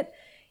appropriate.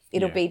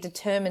 It'll be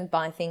determined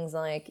by things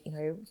like,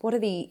 what are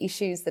the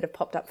issues that have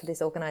popped up for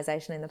this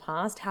organisation in the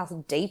past? How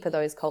deep are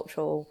those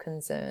cultural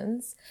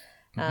concerns?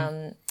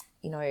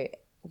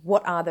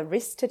 What are the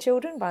risks to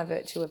children by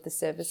virtue of the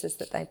services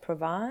that they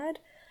provide?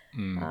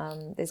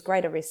 There's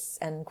greater risks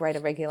and greater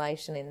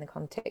regulation in the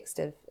context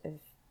of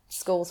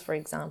schools, for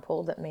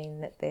example, that mean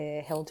that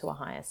they're held to a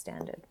higher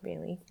standard,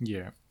 really.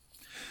 Yeah,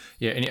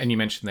 and you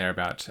mentioned there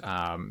about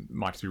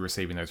might be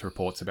receiving those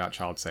reports about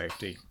child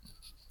safety.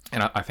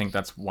 And I think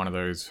that's one of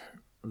those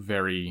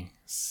very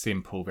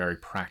simple, very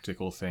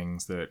practical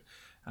things that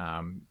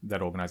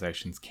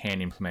organisations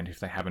can implement if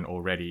they haven't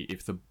already.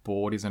 If the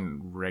board isn't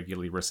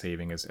regularly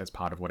receiving as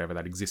part of whatever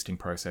that existing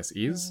process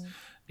is,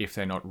 if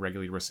they're not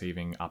regularly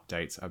receiving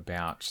updates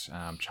about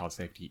child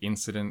safety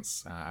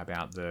incidents,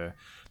 about the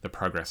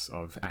progress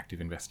of active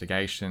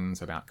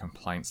investigations, about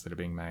complaints that are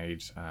being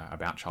made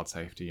about child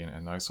safety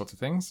and those sorts of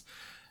things,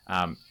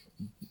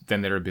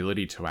 then their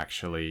ability to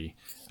actually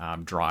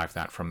drive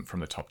that from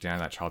the top down,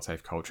 that child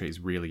safe culture, is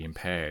really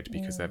impaired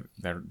because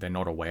they're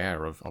not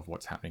aware of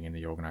what's happening in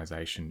the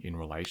organisation in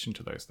relation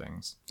to those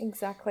things.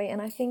 Exactly.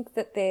 And I think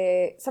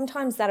that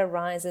sometimes that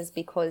arises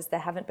because there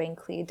haven't been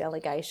clear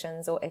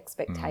delegations or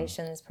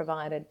expectations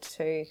provided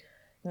to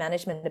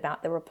management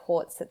about the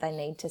reports that they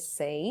need to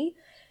see.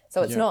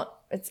 So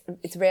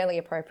it's rarely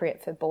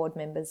appropriate for board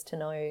members to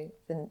know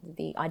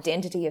the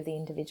identity of the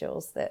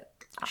individuals that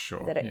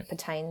it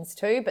pertains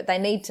to, but they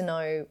need to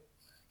know,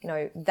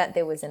 that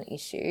there was an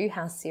issue,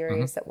 how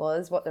serious it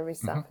was, what the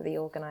risks are for the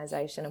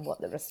organisation and what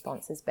the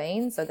response has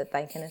been so that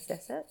they can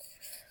assess it.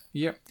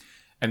 Yep.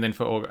 And then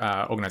for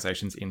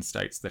organisations in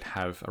states that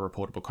have a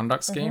reportable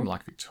conduct scheme,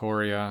 like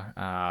Victoria,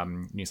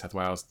 New South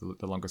Wales,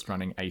 the longest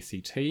running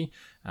ACT,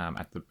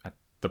 at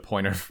the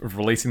point of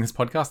releasing this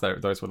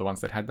podcast, those were the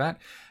ones that had that.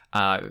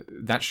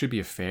 That should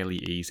be a fairly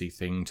easy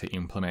thing to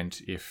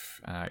implement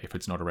if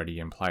it's not already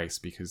in place,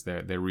 because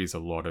there is a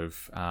lot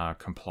of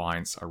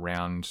compliance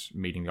around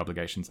meeting the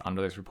obligations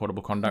under those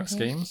reportable conduct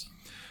schemes.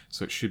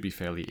 So it should be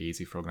fairly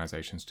easy for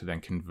organisations to then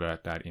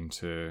convert that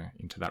into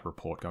that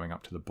report going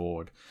up to the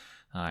board.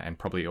 And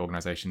probably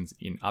organisations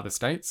in other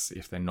states,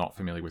 if they're not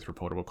familiar with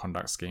reportable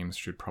conduct schemes,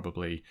 should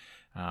probably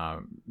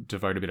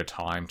devote a bit of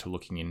time to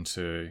looking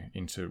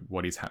into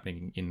what is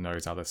happening in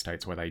those other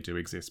states where they do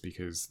exist,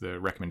 because the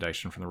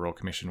recommendation from the Royal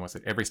Commission was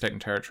that every state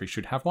and territory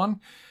should have one.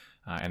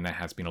 And there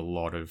has been a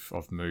lot of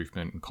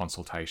movement and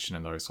consultation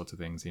and those sorts of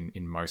things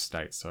in most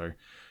states. So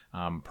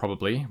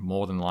probably,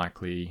 more than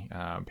likely,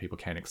 people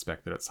can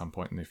expect that at some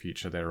point in the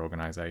future their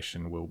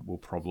organisation will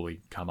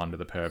probably come under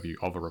the purview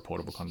of a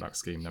reportable conduct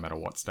scheme, no matter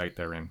what state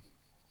they're in.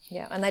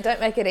 Yeah, and they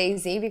don't make it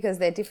easy because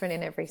they're different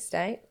in every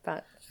state,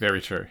 but... Very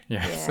true,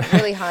 yes. Yeah,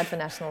 really hard for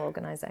national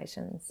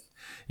organisations.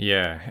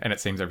 Yeah, and it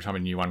seems every time a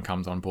new one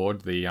comes on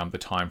board, the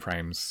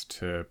timeframes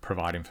to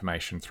provide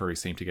information through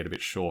seem to get a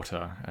bit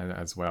shorter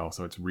as well.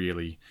 So it's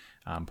really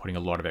putting a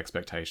lot of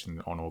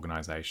expectation on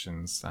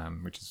organisations,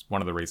 which is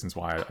one of the reasons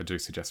why I do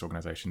suggest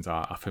organisations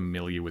are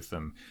familiar with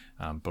them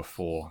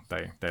before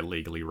they're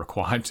legally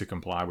required to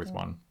comply with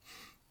one.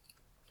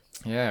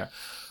 Yeah.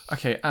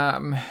 Okay.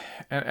 And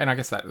I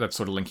guess that's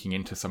sort of linking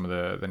into some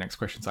of the next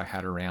questions I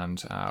had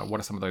around what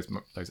are some of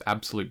those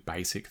absolute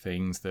basic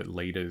things that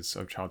leaders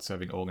of child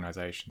serving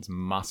organisations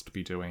must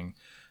be doing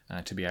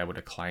to be able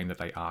to claim that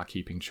they are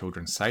keeping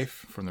children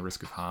safe from the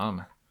risk of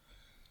harm?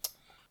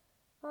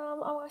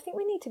 I think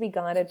we need to be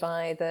guided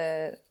by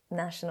the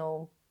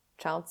national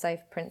child safe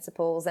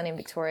principles, and in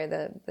Victoria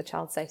the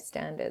child safe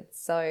standards.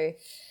 So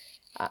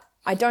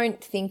I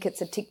don't think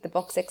it's a tick the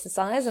box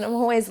exercise, and I'm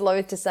always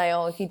loath to say,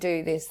 if you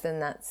do this, then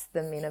that's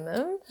the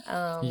minimum.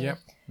 Yep,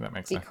 that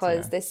makes sense.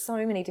 Because there's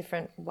so many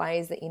different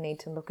ways that you need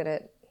to look at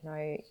it.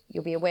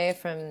 You'll be aware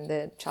from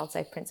the child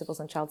safe principles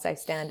and child safe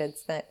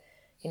standards that,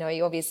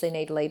 you obviously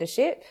need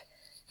leadership.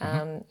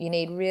 You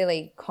need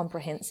really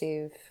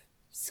comprehensive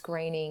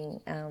screening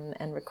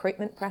and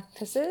recruitment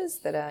practices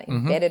that are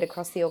embedded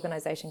across the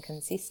organisation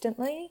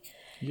consistently.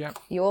 Yep.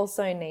 You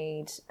also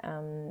need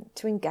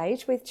to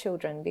engage with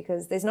children,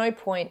 because there's no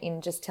point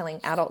in just telling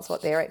adults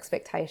what their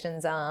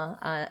expectations are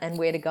and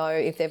where to go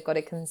if they've got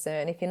a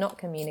concern. If you're not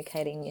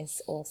communicating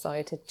this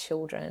also to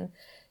children,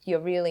 you're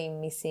really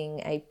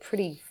missing a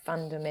pretty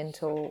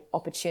fundamental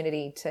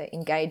opportunity to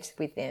engage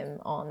with them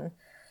on,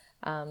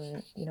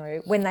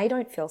 when they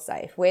don't feel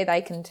safe, where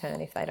they can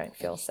turn if they don't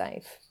feel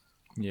safe.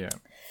 Yeah.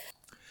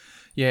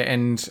 Yeah,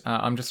 and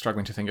I'm just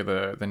struggling to think of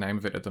the name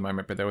of it at the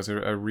moment, but there was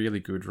a really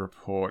good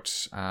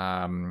report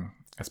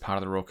as part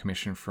of the Royal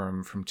Commission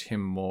from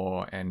Tim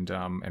Moore and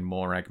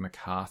Morag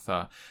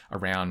MacArthur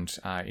around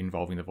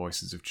involving the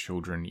voices of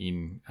children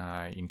in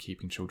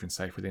keeping children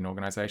safe within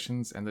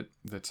organisations, and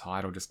the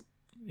title just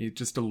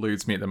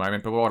eludes me at the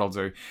moment. But what I'll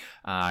do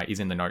is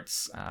in the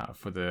notes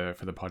for the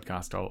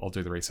podcast, I'll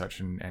do the research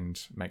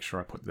and make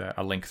sure I put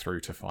a link through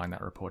to find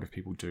that report if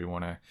people do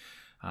want to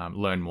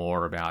learn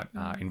more about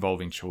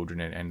involving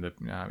children and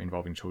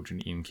involving children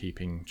in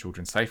keeping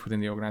children safe within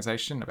the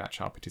organisation, about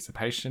child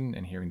participation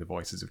and hearing the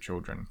voices of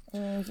children.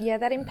 Yeah,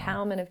 that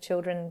empowerment of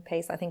children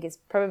piece, I think, is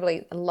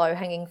probably a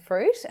low-hanging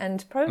fruit,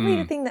 and probably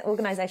the thing that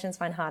organisations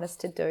find hardest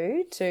to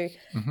do, to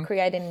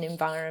create an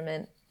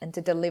environment and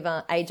to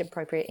deliver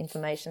age-appropriate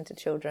information to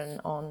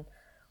children on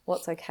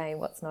what's okay,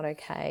 what's not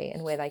okay,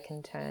 and where they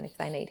can turn if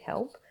they need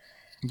help.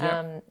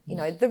 Yep.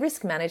 The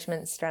risk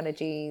management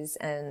strategies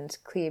and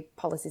clear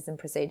policies and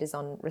procedures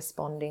on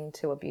responding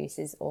to abuse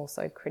is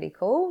also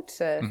critical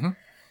to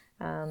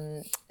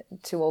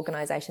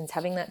organisations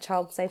having that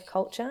child safe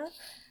culture.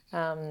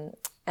 And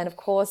of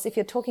course, if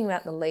you're talking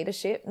about the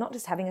leadership, not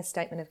just having a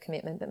statement of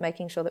commitment, but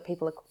making sure that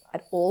people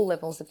at all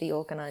levels of the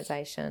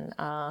organisation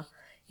are,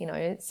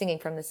 singing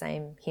from the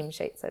same hymn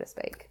sheet, so to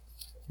speak.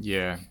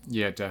 Yeah,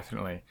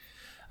 definitely.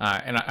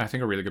 And I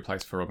think a really good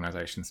place for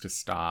organisations to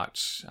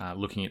start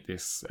looking at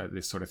this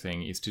sort of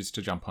thing is just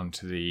to jump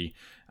onto the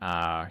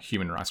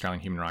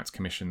Australian Human Rights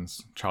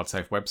Commission's Child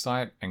Safe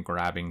website and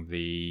grabbing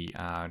the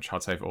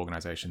Child Safe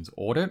Organisations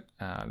audit.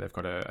 They've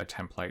got a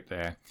template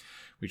there,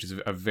 which is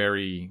a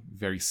very,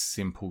 very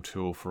simple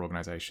tool for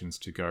organisations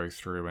to go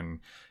through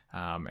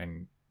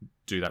and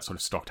do that sort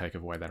of stock take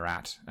of where they're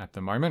at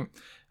the moment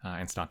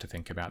and start to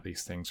think about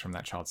these things from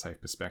that child safe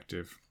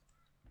perspective.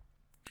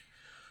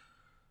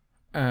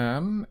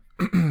 And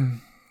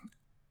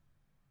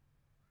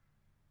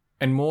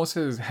Moores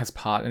has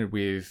partnered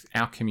with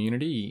Our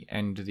Community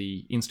and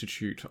the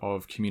Institute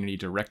of Community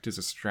Directors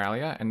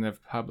Australia,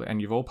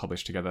 and you've all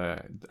published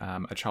together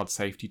a child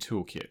safety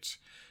toolkit.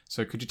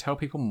 So could you tell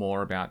people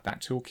more about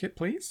that toolkit,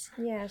 please?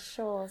 Yeah,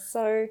 sure.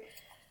 So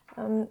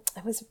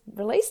it was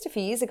released a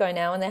few years ago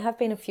now, and there have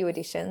been a few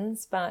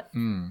editions, but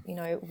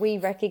we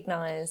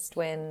recognised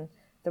when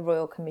the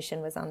Royal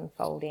Commission was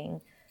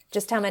unfolding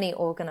just how many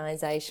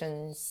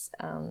organisations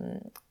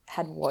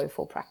had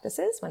woeful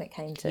practices when it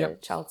came to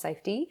child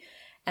safety,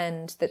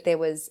 and that there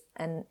was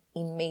an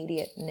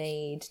immediate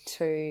need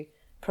to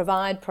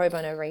provide pro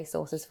bono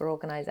resources for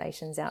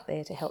organisations out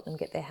there to help them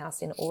get their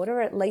house in order,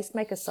 or at least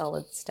make a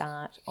solid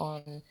start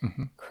on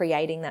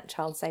creating that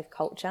child safe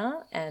culture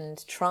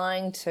and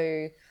trying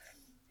to,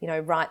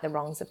 right the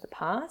wrongs of the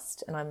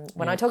past. And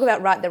when I talk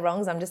about right the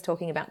wrongs, I'm just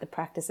talking about the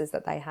practices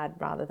that they had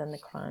rather than the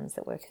crimes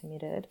that were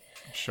committed.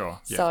 Sure.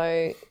 Yeah.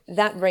 So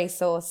that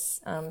resource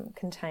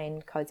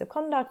contained codes of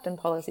conduct and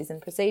policies and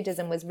procedures,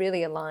 and was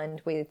really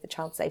aligned with the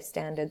child safe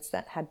standards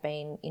that had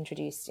been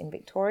introduced in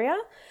Victoria.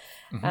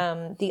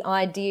 The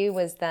idea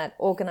was that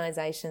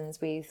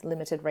organisations with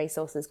limited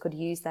resources could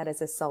use that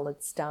as a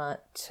solid start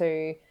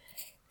to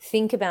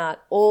think about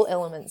all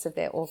elements of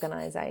their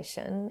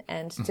organisation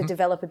and to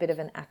develop a bit of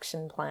an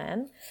action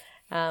plan.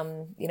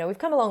 We've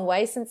come a long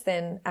way since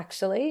then,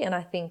 actually, and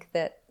I think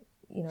that,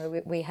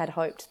 we had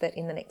hoped that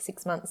in the next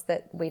 6 months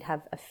that we'd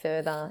have a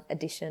further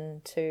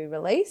edition to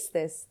release.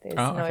 There's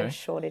no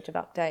shortage of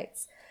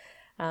updates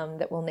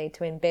that we'll need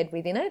to embed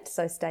within it,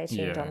 so stay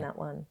tuned on that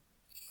one.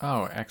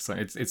 Oh,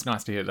 excellent. It's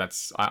nice to hear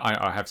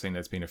I have seen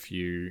there's been a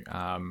few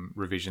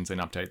revisions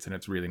and updates, and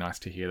it's really nice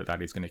to hear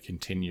that is going to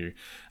continue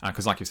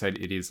because like you said,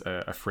 it is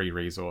a free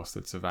resource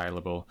that's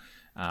available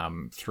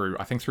through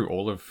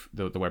all of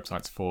the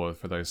websites for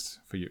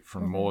you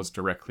from Moores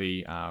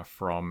directly,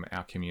 from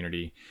Our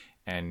Community,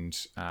 and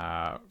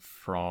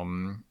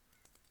from...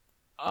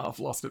 I've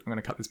lost it. I'm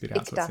going to cut this bit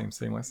out so it seems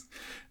seamless.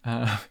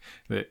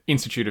 The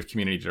Institute of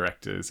Community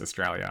Directors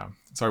Australia.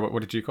 Sorry, what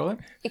did you call it?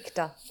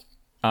 ICTA.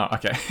 Oh,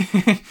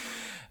 okay.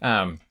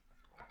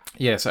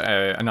 Yeah, so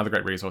another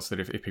great resource that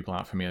if people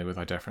aren't familiar with,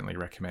 I definitely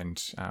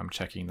recommend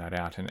checking that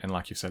out. And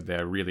like you said,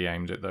 they're really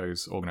aimed at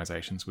those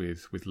organisations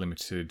with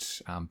limited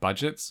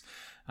budgets,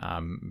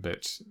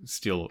 but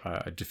still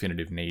a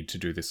definitive need to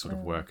do this sort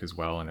of work as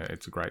well. And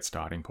it's a great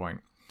starting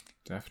point,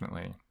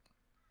 definitely.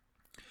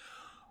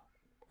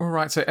 All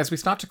right, so as we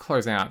start to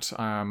close out,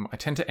 I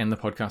tend to end the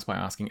podcast by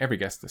asking every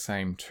guest the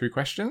same 2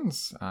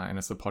 questions. And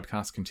as the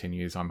podcast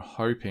continues, I'm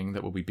hoping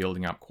that we'll be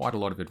building up quite a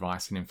lot of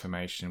advice and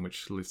information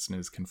which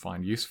listeners can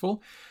find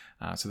useful.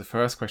 So the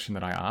first question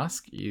that I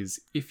ask is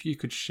if you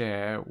could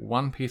share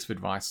one piece of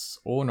advice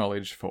or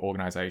knowledge for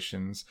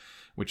organisations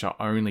which are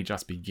only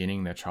just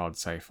beginning their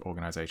child-safe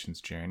organisations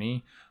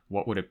journey,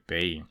 what would it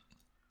be?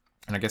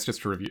 And I guess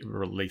just to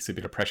release a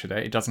bit of pressure there,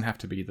 it doesn't have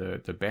to be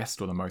the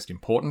best or the most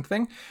important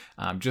thing.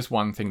 Just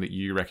one thing that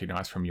you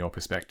recognise from your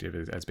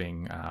perspective as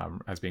being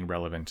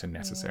relevant and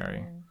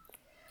necessary.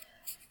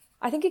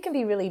 I think it can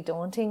be really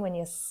daunting when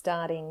you're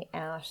starting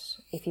out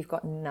if you've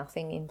got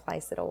nothing in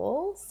place at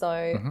all.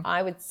 So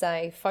I would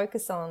say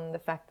focus on the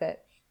fact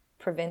that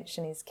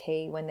prevention is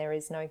key when there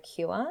is no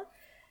cure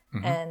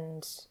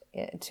and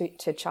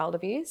to child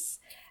abuse.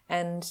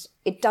 And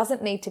it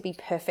doesn't need to be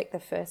perfect the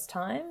first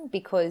time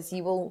because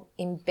you will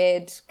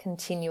embed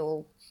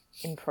continual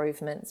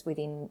improvements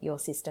within your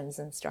systems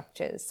and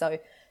structures. So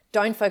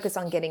don't focus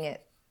on getting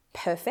it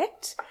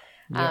perfect.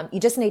 You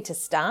just need to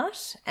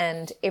start,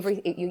 and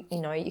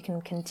you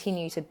can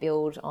continue to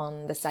build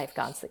on the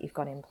safeguards that you've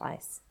got in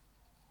place.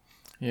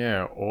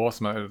 Yeah,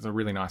 awesome. It's a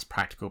really nice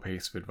practical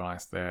piece of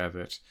advice there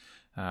that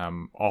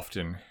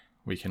often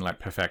we can let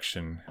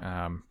perfection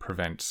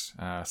prevent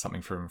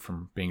something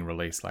from being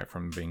released, like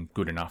from being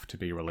good enough to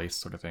be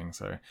released sort of thing.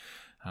 So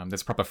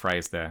there's a proper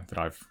phrase there that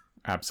I've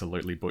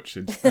absolutely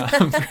butchered through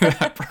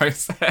that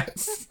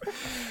process.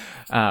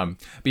 But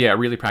yeah, a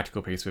really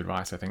practical piece of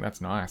advice. I think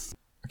that's nice.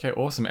 Okay,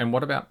 awesome. And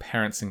what about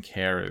parents and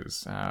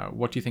carers?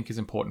 What do you think is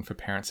important for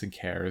parents and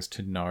carers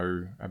to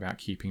know about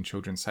keeping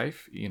children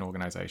safe in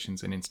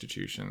organisations and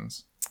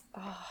institutions?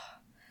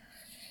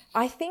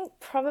 I think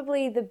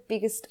probably the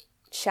biggest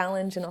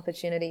challenge and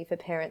opportunity for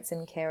parents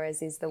and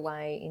carers is the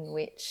way in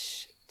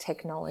which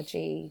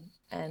technology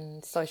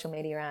and social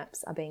media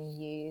apps are being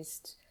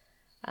used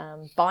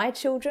by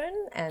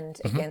children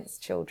and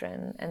against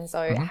children. And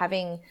so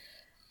having,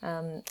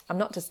 I'm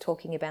not just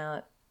talking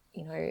about,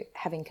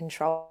 having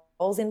controls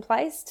in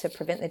place to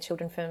prevent their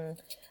children from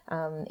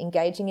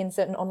engaging in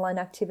certain online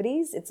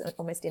activities. It's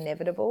almost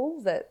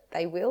inevitable that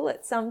they will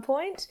at some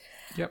point.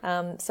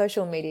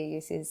 Social media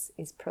use is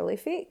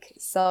prolific.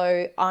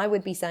 So I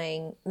would be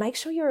saying make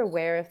sure you're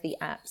aware of the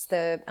apps.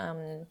 The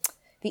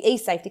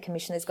eSafety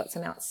Commission has got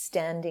some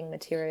outstanding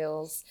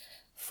materials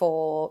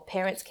for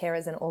parents,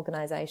 carers and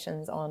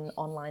organisations on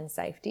online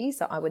safety.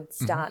 So I would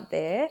start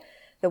there.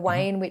 The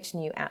way in which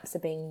new apps are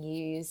being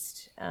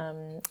used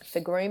for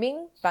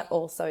grooming, but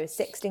also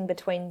sexting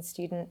between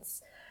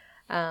students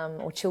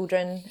or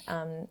children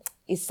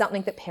is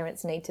something that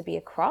parents need to be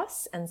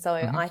across. And so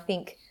I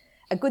think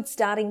a good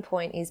starting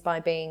point is by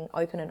being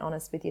open and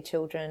honest with your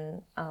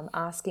children,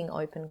 asking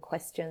open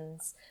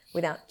questions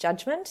without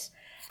judgment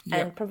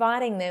and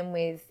providing them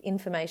with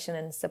information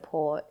and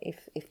support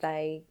if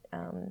they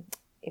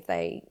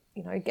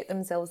get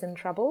themselves in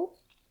trouble.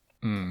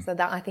 So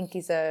that I think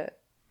is a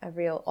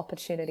real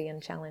opportunity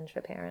and challenge for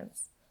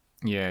parents.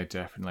 Yeah,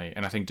 definitely.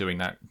 And I think doing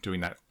that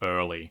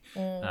early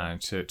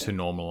to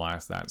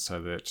normalise that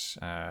so that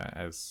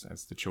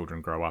as the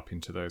children grow up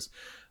into those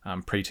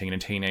preteen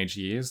and teenage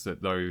years,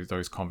 that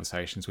those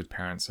conversations with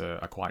parents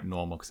are quite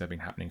normal because they've been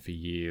happening for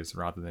years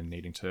rather than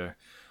needing to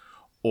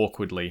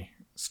awkwardly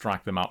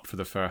strike them up for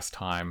the first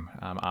time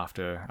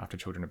after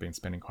children have been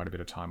spending quite a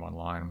bit of time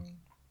online.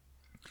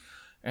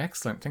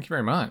 Excellent. Thank you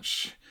very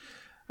much.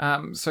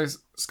 So,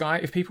 Skye,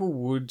 if people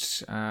would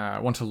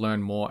want to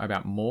learn more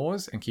about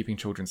Moors and keeping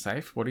children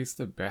safe, what is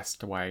the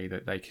best way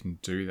that they can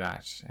do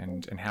that?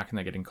 And how can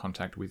they get in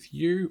contact with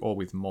you or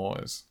with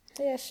Moors?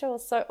 Yeah, sure.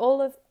 So all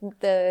of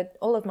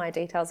my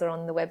details are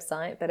on the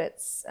website, but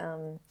it's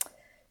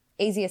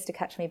easiest to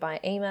catch me by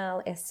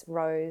email,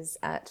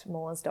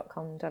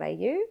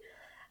 srose@moors.com.au.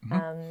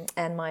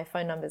 And my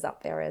phone number's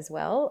up there as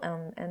well.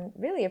 And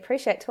really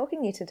appreciate talking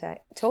to you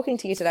today.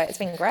 It's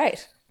been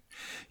great.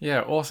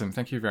 Yeah, awesome.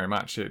 Thank you very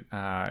much.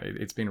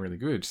 It's been really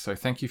good. So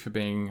thank you for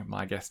being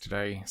my guest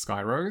today,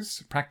 Skye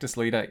Rose, practice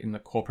leader in the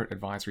corporate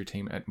advisory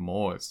team at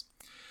Moors.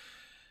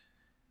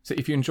 So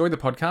if you enjoyed the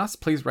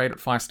podcast, please rate it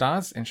 5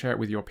 stars and share it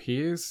with your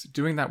peers.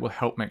 Doing that will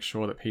help make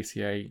sure that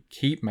PCA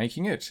keep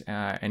making it.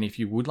 And if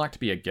you would like to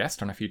be a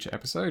guest on a future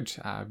episode,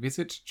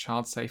 visit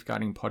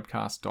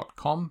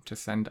childsafeguardingpodcast.com to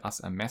send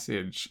us a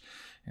message.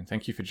 And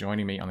thank you for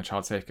joining me on the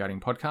Child Safeguarding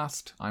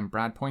Podcast. I'm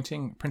Brad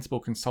Pointing, Principal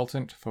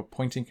Consultant for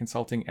Pointing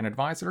Consulting and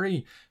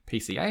Advisory,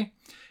 PCA.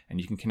 And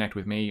you can connect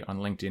with me on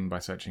LinkedIn by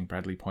searching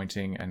Bradley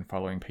Pointing and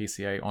following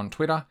PCA on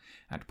Twitter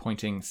at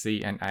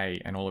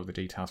PointingCNA. And all of the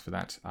details for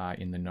that are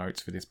in the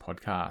notes for this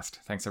podcast.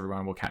 Thanks,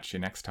 everyone. We'll catch you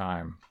next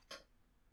time.